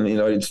people in the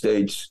United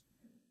States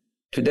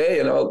today.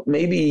 And I'll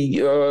maybe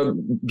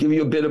give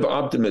you a bit of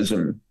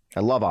optimism. I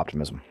love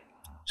optimism.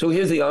 So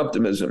here's the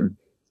optimism.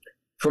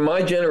 For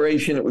my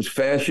generation, it was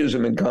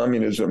fascism and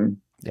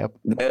communism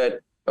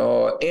that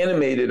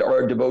animated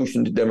our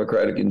devotion to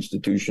democratic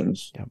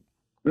institutions. Yep.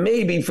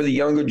 Maybe for the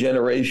younger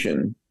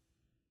generation,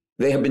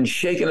 they have been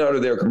shaken out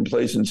of their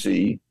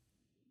complacency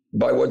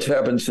by what's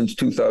happened since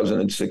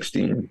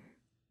 2016.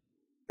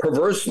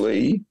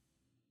 Perversely,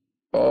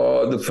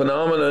 the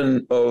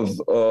phenomenon of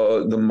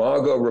the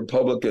MAGA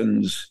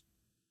Republicans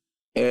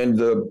and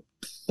the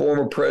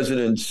former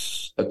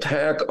president's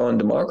attack on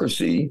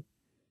democracy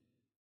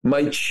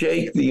might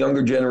shake the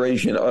younger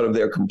generation out of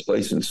their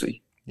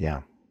complacency. Yeah.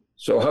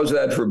 So how's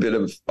that for a bit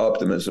of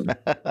optimism?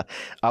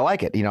 I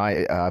like it. You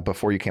know,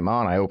 before you came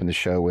on, I opened the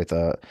show with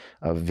a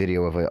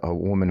video of a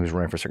woman who's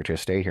running for Secretary of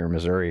State here in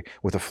Missouri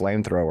with a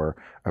flamethrower,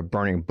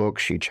 burning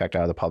books she checked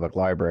out of the public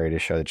library to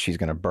show that she's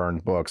going to burn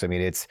books. I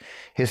mean,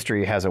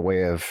 history has a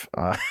way of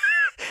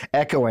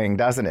echoing,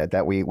 doesn't it?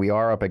 That we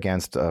are up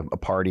against a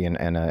party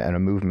and a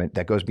movement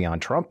that goes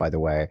beyond Trump, by the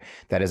way,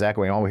 that is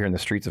echoing all here in the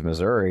streets of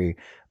Missouri,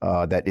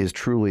 that is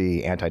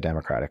truly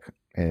anti-democratic.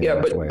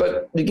 Yeah,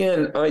 but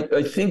again,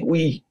 I think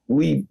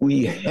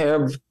we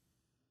have,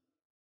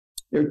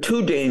 there are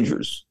two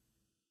dangers.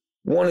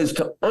 One is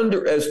to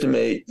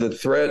underestimate the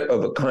threat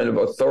of a kind of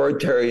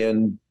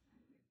authoritarian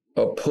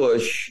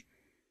push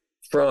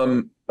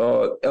from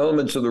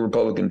elements of the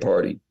Republican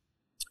Party.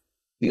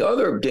 The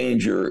other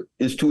danger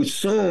is to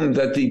assume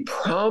that the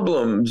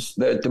problems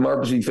that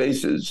democracy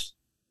faces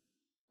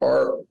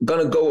are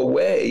going to go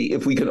away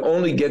if we can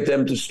only get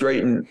them to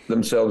straighten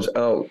themselves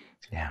out.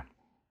 Yeah.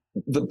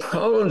 The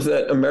problems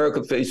that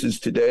America faces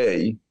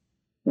today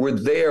were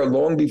there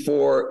long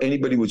before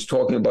anybody was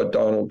talking about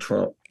Donald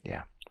Trump.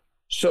 Yeah.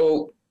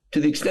 So to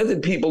the extent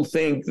that people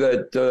think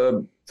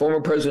that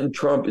former President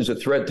Trump is a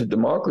threat to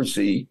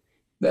democracy,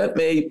 that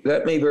may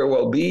very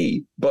well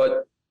be.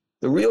 But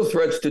the real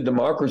threats to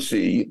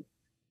democracy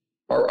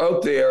are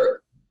out there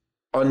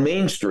on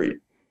Main Street.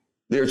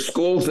 There are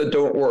schools that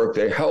don't work.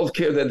 There are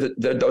healthcare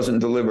that doesn't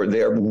deliver.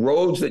 There are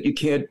roads that you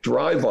can't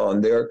drive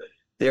on. There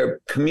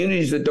are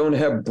communities that don't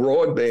have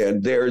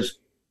broadband. There's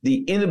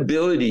the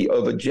inability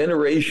of a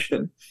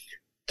generation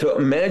to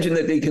imagine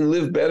that they can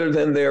live better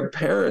than their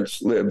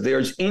parents live.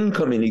 There's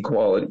income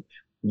inequality.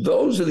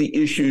 Those are the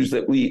issues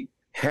that we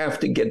have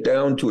to get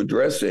down to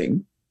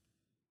addressing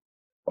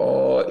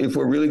if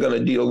we're really going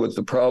to deal with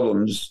the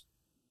problems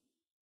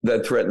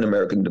that threaten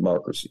American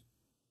democracy.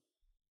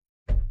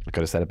 I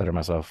could have said it better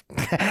myself.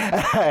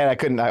 And I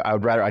couldn't.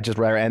 I'd just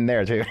rather end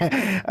there too.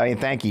 I mean,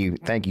 thank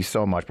you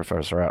so much,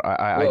 Professor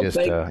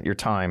Sarat. Your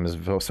time is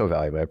so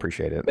valuable. I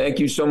appreciate it. Thank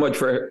you so much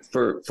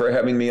for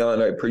having me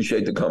on. I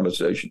appreciate the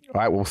conversation.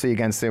 All right, we'll see you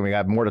again soon. We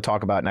got more to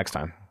talk about next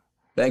time.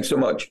 Thanks so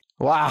much.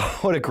 Wow,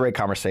 what a great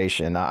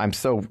conversation. I'm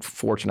so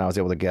fortunate I was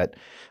able to get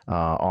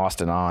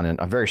Austin on in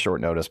a very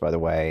short notice, by the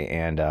way.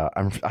 And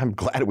I'm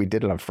glad we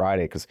did it on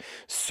Friday because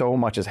so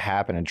much has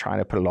happened and trying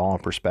to put it all in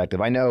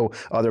perspective. I know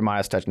other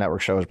Midas Touch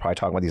Network shows are probably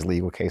talking about these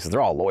legal cases. They're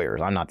all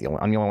lawyers. I'm the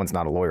only one that's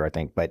not a lawyer, I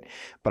think. But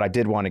I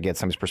did want to get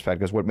some of his perspective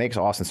because what makes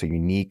Austin so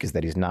unique is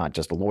that he's not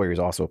just a lawyer. He's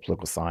also a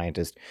political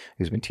scientist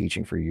who's been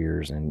teaching for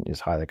years and is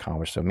highly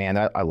accomplished. So, man,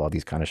 I love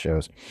these kind of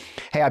shows.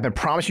 Hey, I've been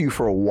promising you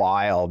for a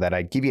while that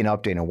I'd give you an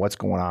update on what's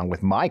going on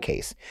with my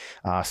case.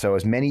 So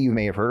as many of you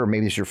may have heard, or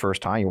maybe this is your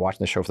first time, you're watching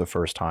the show for the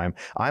first time,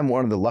 I'm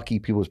one of the lucky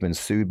people who's been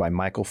sued by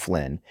Michael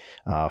Flynn.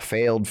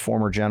 Failed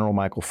former General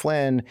Michael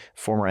Flynn,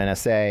 former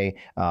NSA,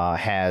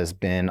 has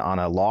been on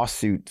a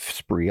lawsuit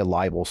spree, a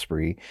libel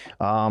spree,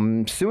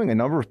 suing a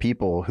number of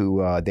people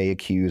who they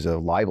accuse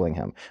of libeling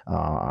him.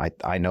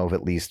 I know of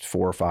at least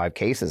 4 or 5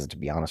 cases, to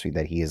be honest with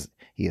you, that he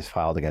has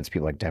filed against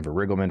people like Denver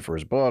Riggleman for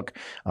his book,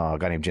 a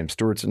guy named Jim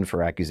Stewartson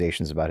for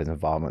accusations about his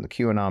involvement in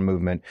the QAnon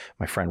movement,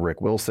 my friend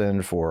Rick Wilson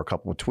for a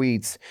couple of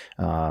tweets.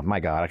 My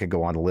God, I could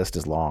go on. The list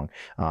is long.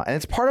 And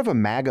it's part of a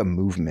MAGA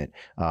movement.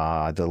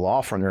 The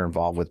law firm they're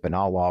involved with,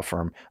 Banal Law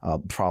Firm,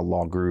 Fraud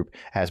Law Group,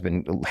 has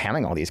been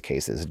handling all these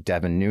cases.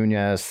 Devin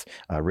Nunes,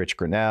 Rich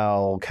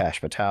Grinnell, Kash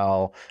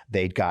Patel.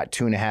 They got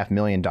 $2.5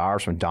 million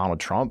from Donald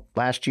Trump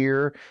last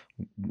year.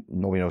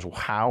 Nobody knows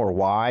how or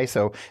why.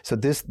 So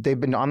they've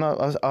been on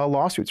a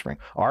lawsuit spring.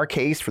 Our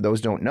case, for those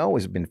who don't know,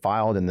 has been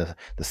filed in the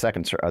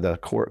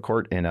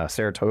court in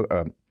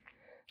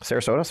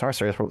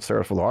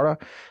Sarasota,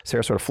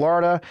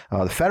 Florida,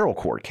 the federal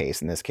court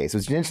case in this case.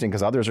 It's interesting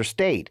because others are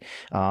state.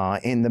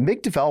 In the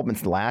big developments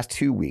in the last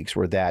 2 weeks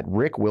were that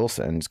Rick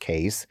Wilson's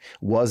case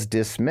was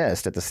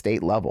dismissed at the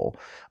state level.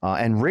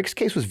 And Rick's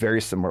case was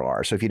very similar to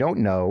ours. So if you don't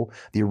know,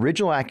 the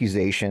original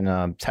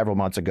accusation several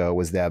months ago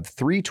was that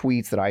 3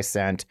 tweets that I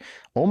sent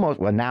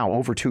now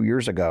over 2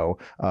 years ago,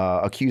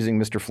 accusing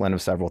Mr. Flynn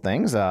of several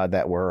things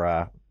that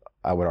were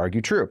I would argue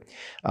true.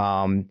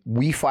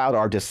 We filed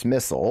our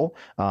dismissal.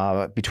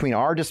 Between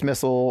our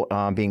dismissal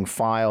being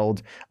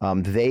filed,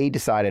 they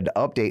decided to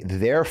update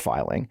their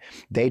filing.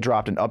 They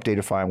dropped an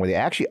updated filing where they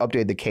actually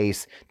updated the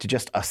case to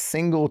just a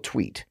single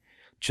tweet.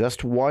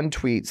 Just one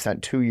tweet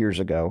sent 2 years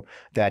ago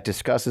that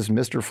discusses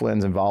Mr.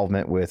 Flynn's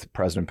involvement with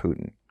President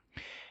Putin.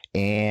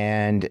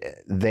 And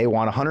they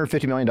want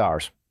 $150 million.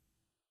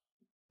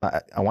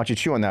 I want you to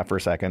chew on that for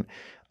a second.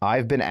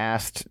 I've been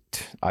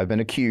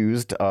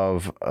accused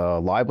of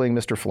libeling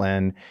Mr.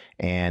 Flynn,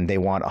 and they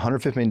want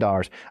 $150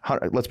 million.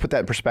 Let's put that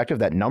in perspective,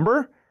 that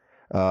number.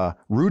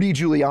 Rudy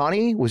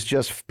Giuliani was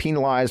just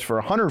penalized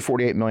for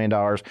 $148 million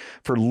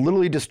for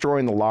literally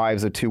destroying the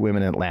lives of 2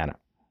 women in Atlanta.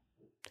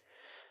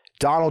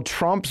 Donald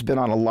Trump's been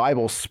on a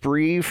libel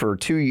spree for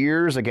 2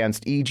 years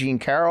against E. Jean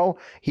Carroll.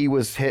 He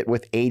was hit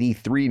with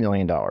 $83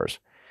 million.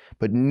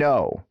 But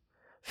no.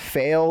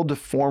 Failed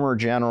former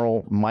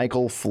General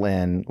Michael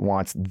Flynn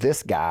wants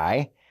this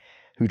guy,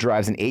 who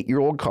drives an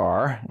 8-year-old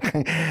car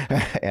and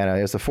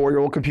has a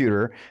 4-year-old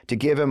computer to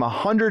give him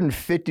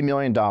 $150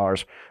 million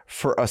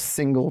for a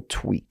single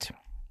tweet.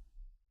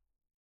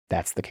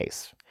 That's the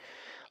case.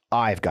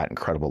 I've got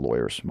incredible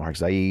lawyers. Mark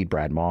Zaid,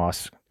 Brad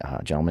Moss,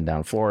 gentleman down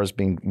in Florida is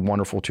being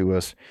wonderful to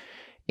us.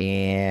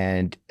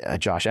 And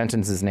Josh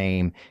Enton's his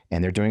name.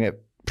 And they're doing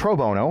it pro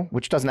bono,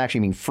 which doesn't actually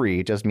mean free.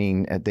 It does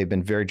mean they've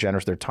been very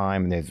generous with their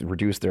time and they've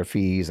reduced their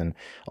fees and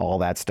all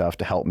that stuff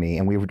to help me.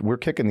 And we're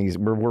kicking these.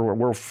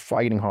 We're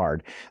fighting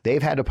hard.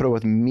 They've had to put up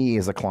with me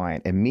as a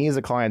client. And me as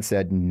a client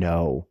said,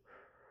 no,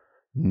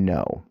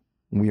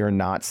 we are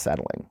not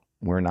settling.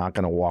 We're not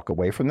going to walk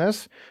away from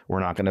this. We're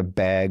not going to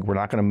beg. We're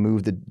not going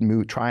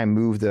to try and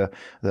move the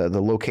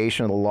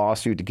location of the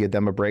lawsuit to give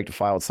them a break to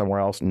file it somewhere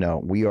else. No,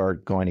 we are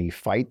going to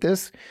fight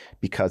this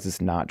because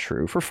it's not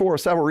true for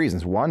several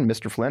reasons. One,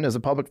 Mr. Flynn is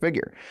a public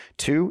figure.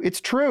 Two,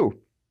 it's true.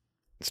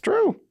 It's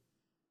true.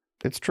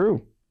 It's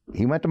true.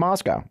 He went to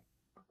Moscow.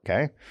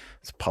 Okay.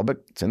 It's public.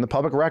 It's in the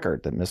public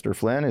record that Mr.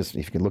 Flynn is,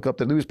 if you can look up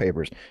the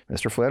newspapers,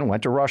 Mr. Flynn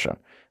went to Russia,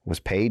 was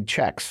paid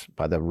checks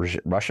by the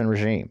Russian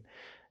regime.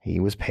 He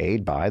was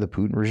paid by the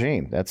Putin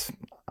regime.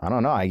 I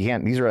don't know.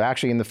 These are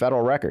actually in the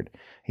federal record.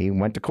 He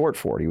went to court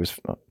for it. He was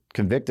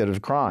convicted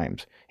of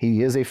crimes.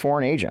 He is a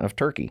foreign agent of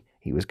Turkey.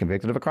 He was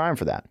convicted of a crime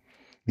for that.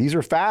 These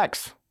are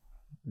facts,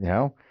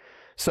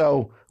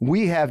 So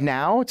we have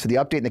now, to the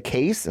update in the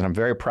case, and I'm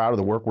very proud of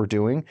the work we're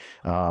doing.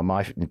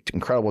 My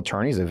incredible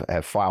attorneys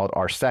have filed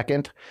our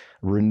second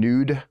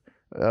renewed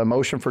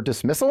motion for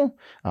dismissal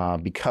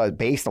because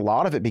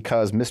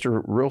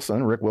Mr.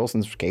 Rick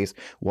Wilson's case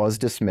was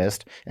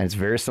dismissed, and it's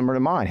very similar to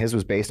mine. His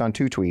was based on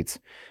 2 tweets.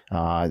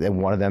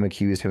 And one of them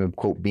accused him of,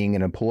 quote, being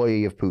an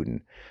employee of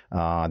Putin.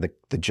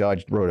 The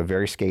judge wrote a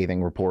very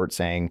scathing report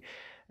saying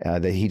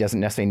that he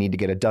doesn't necessarily need to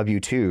get a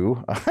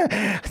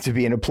W-2 to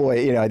be an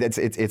employee.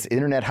 It's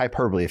internet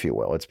hyperbole, if you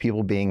will. It's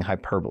people being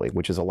hyperbole,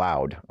 which is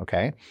allowed.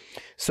 Okay.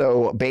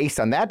 So based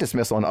on that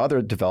dismissal and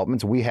other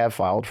developments, we have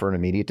filed for an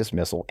immediate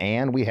dismissal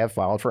and we have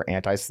filed for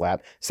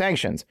anti-SLAPP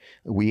sanctions.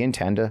 We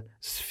intend to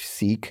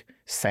seek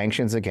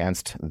sanctions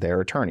against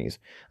their attorneys.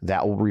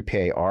 That will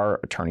repay our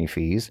attorney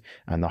fees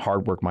and the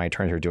hard work my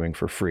attorneys are doing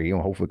for free. And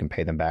hopefully we can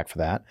pay them back for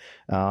that.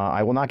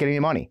 I will not get any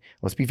money.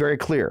 Let's be very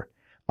clear.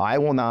 I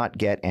will not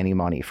get any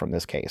money from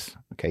this case.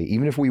 Okay,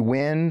 even if we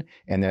win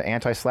and the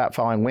anti-SLAPP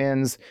filing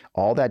wins,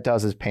 all that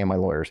does is pay my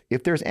lawyers.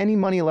 If there's any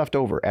money left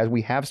over, as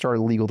we have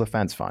started a legal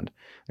defense fund,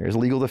 there's a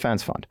legal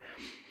defense fund.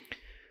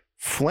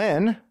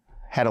 Flynn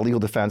had a legal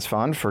defense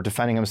fund for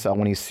defending himself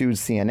when he sued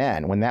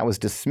CNN. When that was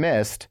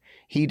dismissed,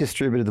 he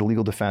distributed the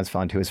legal defense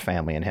fund to his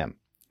family and him.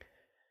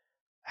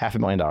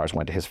 $500,000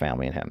 went to his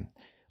family and him.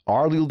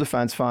 Our legal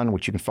defense fund,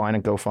 which you can find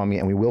on GoFundMe,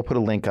 and we will put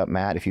a link up,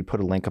 Matt. If you put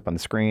a link up on the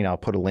screen, I will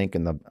put a link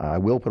in the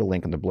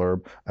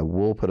blurb. I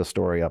will put a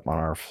story up on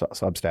our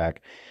Substack.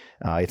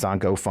 It's on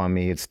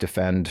GoFundMe. It's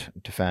defend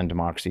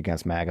democracy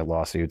against MAGA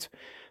lawsuits.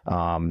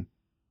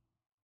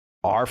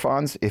 Our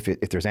funds, if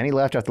there's any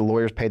left after the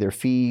lawyers pay their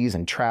fees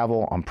and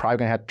travel, I'm probably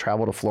going to have to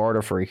travel to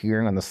Florida for a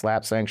hearing on the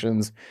SLAPP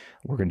sanctions.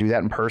 We're going to do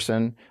that in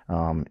person.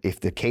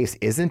 If the case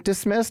isn't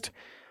dismissed,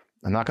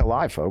 I'm not going to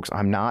lie, folks.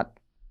 I'm not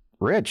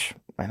rich.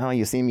 I know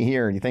you see me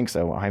here and you think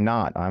so. I'm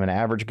not. I'm an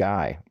average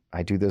guy.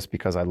 I do this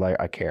because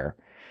I care.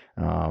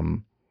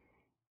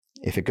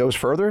 If it goes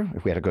further,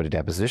 if we have to go to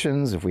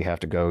depositions, if we have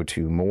to go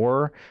to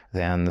more,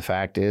 then the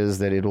fact is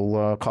that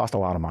it'll cost a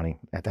lot of money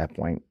at that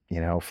point.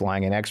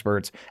 Flying in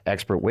experts,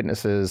 expert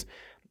witnesses,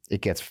 it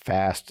gets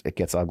fast, it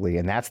gets ugly,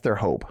 and that's their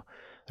hope.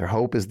 Their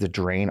hope is to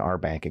drain our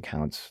bank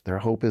accounts. Their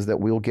hope is that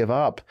we'll give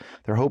up.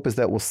 Their hope is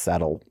that we'll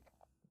settle.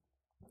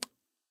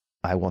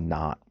 I will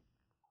not.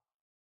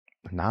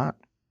 I'm not.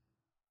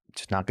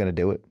 Just not going to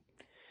do it.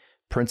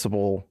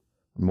 Principle,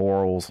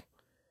 morals,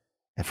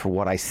 and for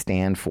what I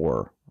stand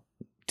for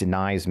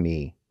denies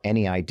me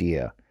any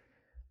idea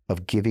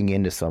of giving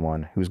in to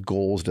someone whose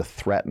goal is to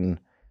threaten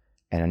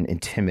and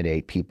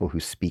intimidate people who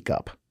speak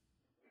up.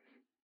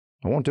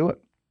 I won't do it.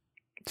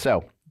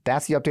 So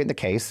that's the update in the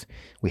case.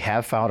 We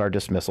have filed our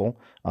dismissal.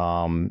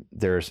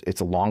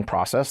 It's a long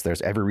process.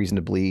 There's every reason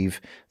to believe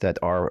that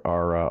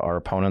our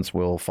opponents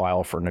will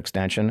file for an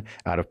extension.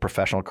 Out of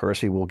professional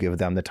courtesy, we'll give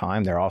them the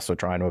time. They're also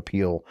trying to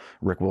appeal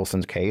Rick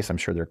Wilson's case. I'm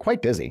sure they're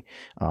quite busy.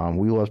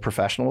 We will, as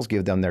professionals,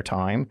 give them their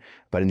time.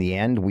 But in the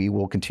end, we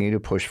will continue to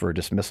push for a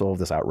dismissal of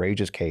this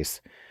outrageous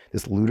case,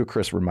 this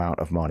ludicrous amount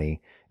of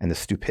money, and the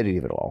stupidity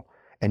of it all.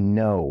 And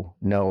no,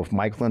 if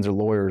Mike Linzer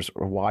lawyers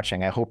are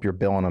watching, I hope you're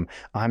billing them.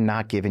 I'm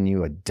not giving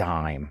you a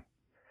dime.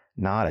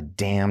 Not a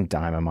damn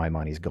dime of my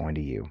money is going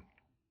to you.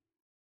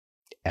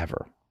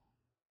 Ever.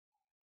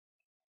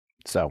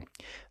 So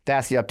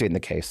that's the update in the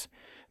case.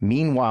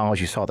 Meanwhile, as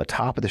you saw at the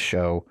top of the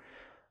show,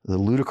 the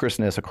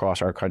ludicrousness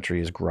across our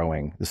country is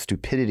growing. The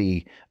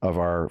stupidity of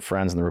our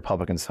friends on the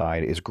Republican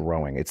side is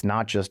growing. It's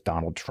not just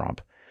Donald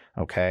Trump.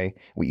 Okay.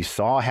 What you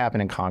saw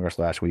happen in Congress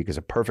last week is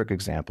a perfect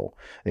example.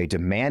 They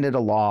demanded a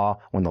law.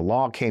 When the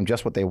law came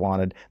just what they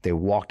wanted, they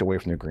walked away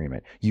from the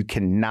agreement. You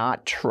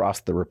cannot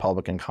trust the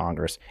Republican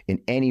Congress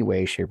in any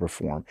way, shape, or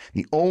form.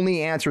 The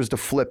only answer is to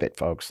flip it,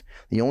 folks.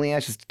 The only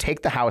answer is to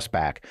take the House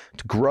back,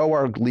 to grow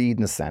our lead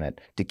in the Senate,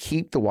 to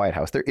keep the White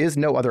House. There is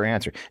no other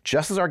answer.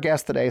 Just as our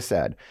guest today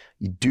said,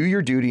 you do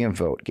your duty and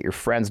vote. Get your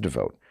friends to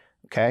vote.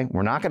 Okay,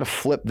 we're not going to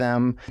flip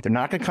them. They're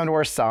not going to come to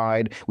our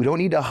side. We don't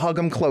need to hug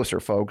them closer,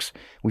 folks.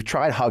 We've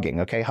tried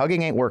hugging. Okay,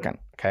 hugging ain't working.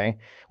 Okay,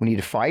 we need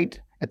to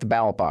fight at the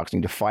ballot box. We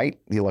need to fight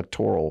the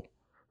electoral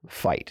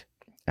fight.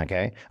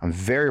 Okay, I'm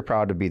very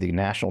proud to be the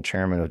national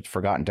chairman of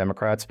Forgotten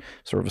Democrats,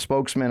 sort of a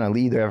spokesman. I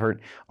lead the effort.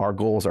 Our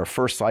goal is our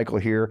first cycle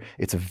here.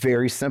 It's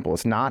very simple.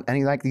 It's not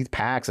any like these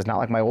PACs. It's not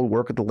like my old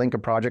work at the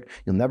Lincoln Project.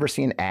 You'll never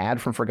see an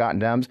ad from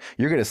Forgotten Dems.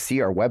 You're going to see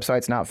our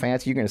website's not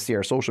fancy. You're going to see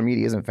our social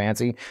media isn't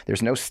fancy.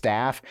 There's no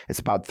staff. It's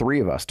about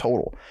 3 of us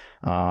total.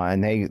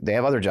 And they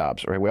have other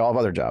jobs, right? We all have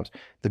other jobs.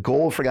 The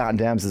goal of Forgotten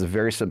Dems is a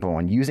very simple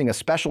one. Using a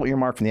special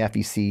earmark from the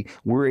FEC,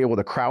 we're able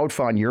to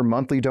crowdfund your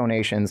monthly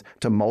donations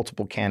to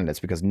multiple candidates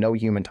because no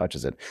human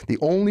touches it. The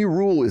only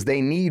rule is they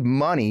need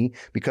money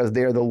because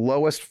they're the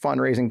lowest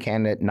fundraising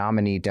candidate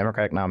nominee,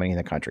 Democratic nominee in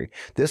the country.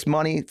 This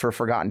money for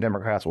Forgotten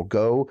Democrats will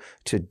go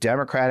to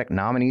Democratic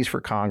nominees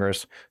for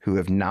Congress who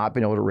have not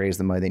been able to raise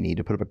the money they need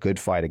to put up a good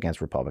fight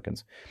against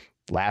Republicans.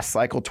 Last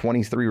cycle,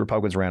 23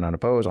 Republicans ran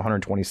unopposed,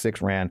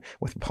 126 ran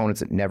with opponents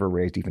that never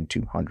raised even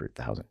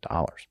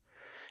 $200,000.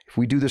 If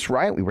we do this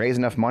right, we raise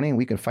enough money and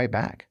we can fight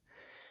back.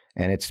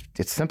 And it's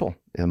simple.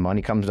 The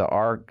money comes to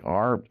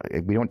our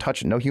we don't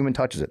touch it. No human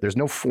touches it. There's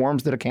no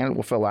forms that a candidate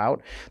will fill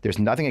out. There's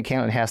nothing a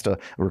candidate has to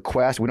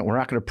request. We're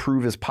not going to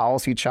prove his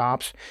policy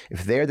chops.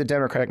 If they're the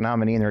Democratic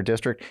nominee in their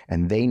district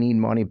and they need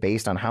money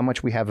based on how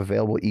much we have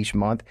available each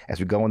month as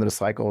we go into the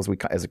cycle,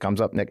 as it comes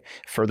up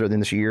further than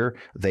this year,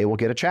 they will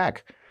get a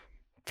check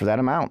for that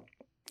amount,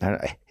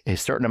 a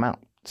certain amount.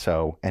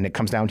 So, and it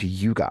comes down to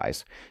you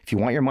guys. If you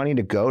want your money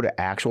to go to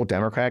actual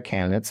Democratic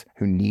candidates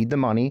who need the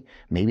money,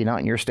 maybe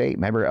not in your state,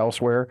 maybe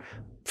elsewhere,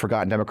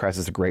 Forgotten Democrats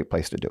is a great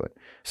place to do it.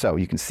 So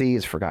you can see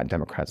it's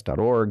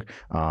forgottendemocrats.org.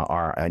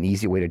 An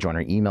easy way to join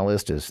our email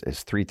list is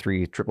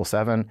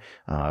 33777.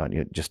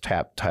 You just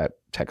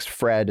text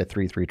Fred to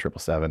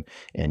 33777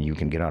 and you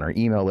can get on our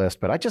email list.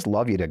 But I just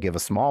love you to give a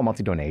small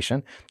monthly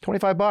donation.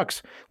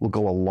 $25 will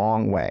go a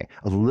long way.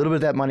 A little bit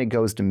of that money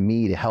goes to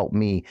me to help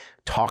me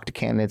talk to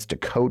candidates, to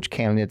coach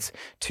candidates,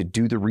 to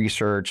do the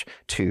research,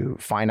 to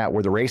find out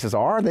where the races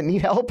are that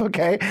need help.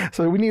 Okay.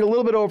 So we need a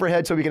little bit of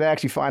overhead so we can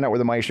actually find out where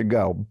the money should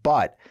go.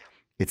 But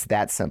it's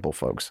that simple,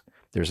 folks.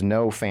 There's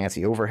no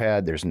fancy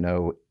overhead. There's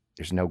no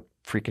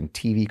freaking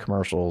TV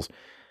commercials.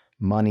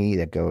 Money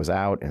that goes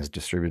out and is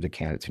distributed to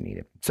candidates who need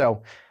it.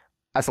 So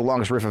that's the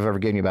longest riff I've ever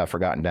given you about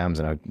Forgotten Dems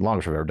and the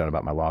longest I've ever done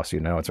about my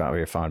lawsuit. No, it's not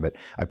very fun, but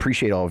I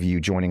appreciate all of you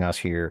joining us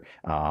here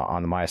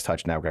on the Midas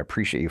Touch Network. I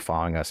appreciate you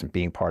following us and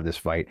being part of this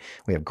fight.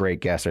 We have great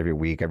guests every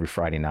week, every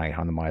Friday night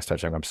on the Midas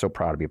Touch Network. I'm so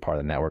proud to be a part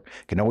of the network.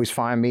 You can always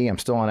find me. I'm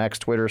still on X,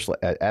 Twitter,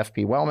 at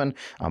FP Wellman.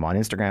 I'm on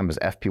Instagram as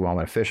FP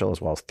Wellman Official, as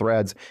well as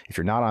Threads. If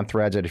you're not on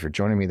Threads yet, if you're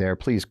joining me there,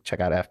 please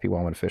check out FP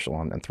Wellman Official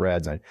on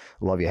Threads. I'd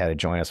love you had to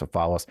join us and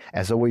follow us.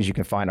 As always, you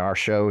can find our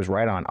shows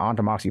right on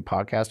Democracy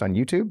Podcast on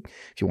YouTube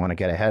if you want to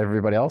get ahead of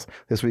everybody else.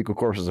 This week, of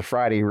course, is a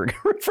Friday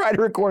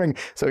recording,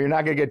 so you're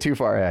not going to get too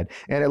far ahead.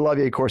 And I'd love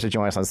you, of course, to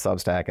join us on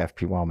Substack,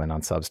 FP Wellman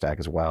on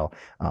Substack as well.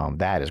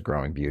 That is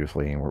growing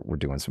beautifully, and we're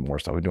doing some more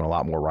stuff. We're doing a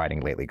lot more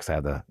writing lately because I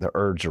have the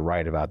urge to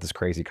write about this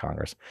crazy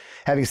Congress.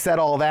 Having said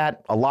all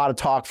that, a lot of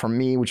talk from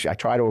me, which I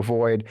try to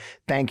avoid.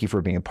 Thank you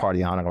for being a part of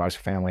the On Democracy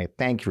family.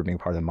 Thank you for being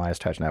part of the Midas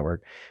Touch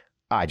Network.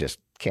 I just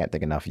can't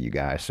think enough of you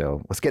guys.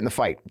 So let's get in the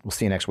fight. We'll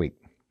see you next week.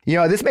 You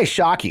know, this may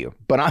shock you,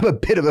 but I'm a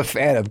bit of a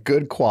fan of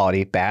good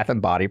quality bath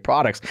and body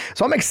products.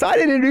 So I'm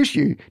excited to introduce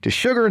you to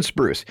Sugar and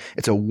Spruce.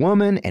 It's a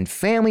woman and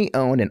family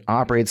owned and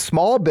operated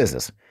small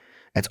business.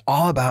 It's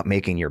all about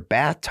making your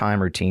bath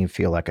time routine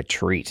feel like a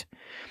treat.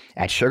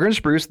 At Sugar and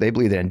Spruce, they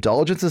believe that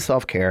indulgence and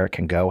self-care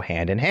can go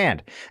hand in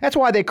hand. That's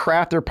why they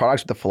craft their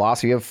products with the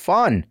philosophy of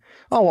fun,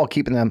 all while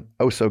keeping them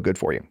oh so good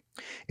for you.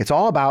 It's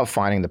all about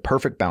finding the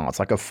perfect balance,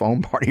 like a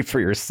foam party for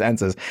your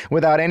senses,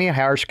 without any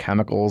harsh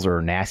chemicals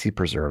or nasty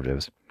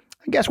preservatives.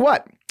 And guess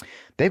what?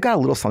 They've got a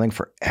little something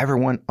for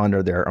everyone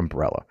under their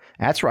umbrella.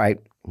 That's right.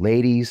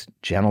 Ladies,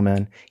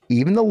 gentlemen,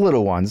 even the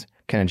little ones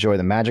can enjoy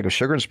the magic of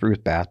Sugar and Spruce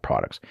bath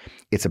products.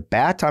 It's a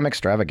bath time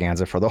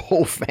extravaganza for the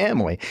whole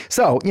family.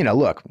 So,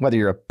 look, whether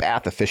you're a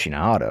bath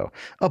aficionado,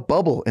 a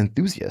bubble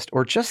enthusiast,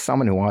 or just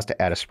someone who wants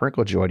to add a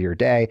sprinkle of joy to your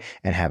day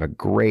and have a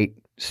great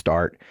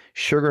start,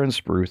 Sugar and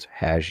Spruce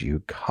has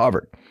you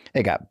covered.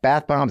 They got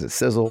bath bombs that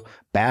sizzle,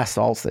 bath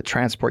salts that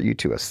transport you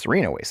to a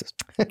serene oasis,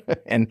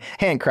 and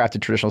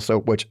handcrafted traditional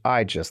soap, which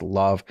I just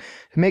love,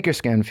 to make your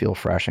skin feel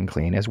fresh and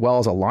clean, as well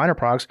as a line of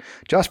products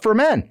just for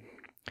men.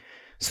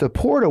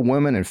 Support a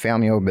women and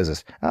family-owned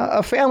business.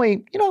 A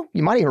family,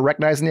 you might even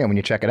recognize the name when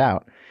you check it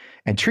out.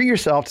 And treat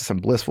yourself to some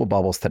blissful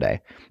bubbles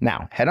today.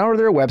 Now, head over to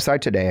their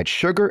website today at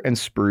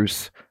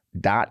sugarandspruce.com.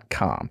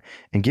 sugarspruce.com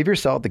and give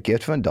yourself the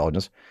gift of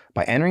indulgence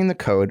by entering the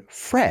code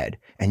FRED,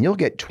 and you'll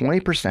get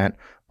 20%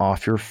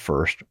 off your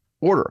first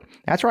order.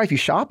 That's right. If you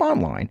shop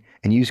online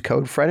and use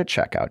code FRED at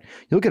checkout,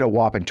 you'll get a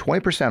whopping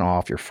 20%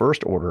 off your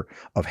first order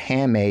of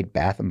handmade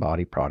bath and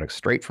body products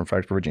straight from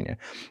Fredericksburg, Virginia.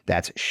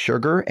 That's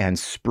Sugar and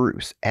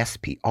Spruce,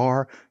 SPRUCE.com.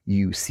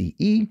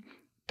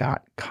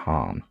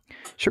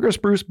 Sugar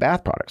Spruce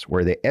bath products,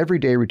 where the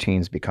everyday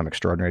routines become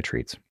extraordinary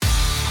treats.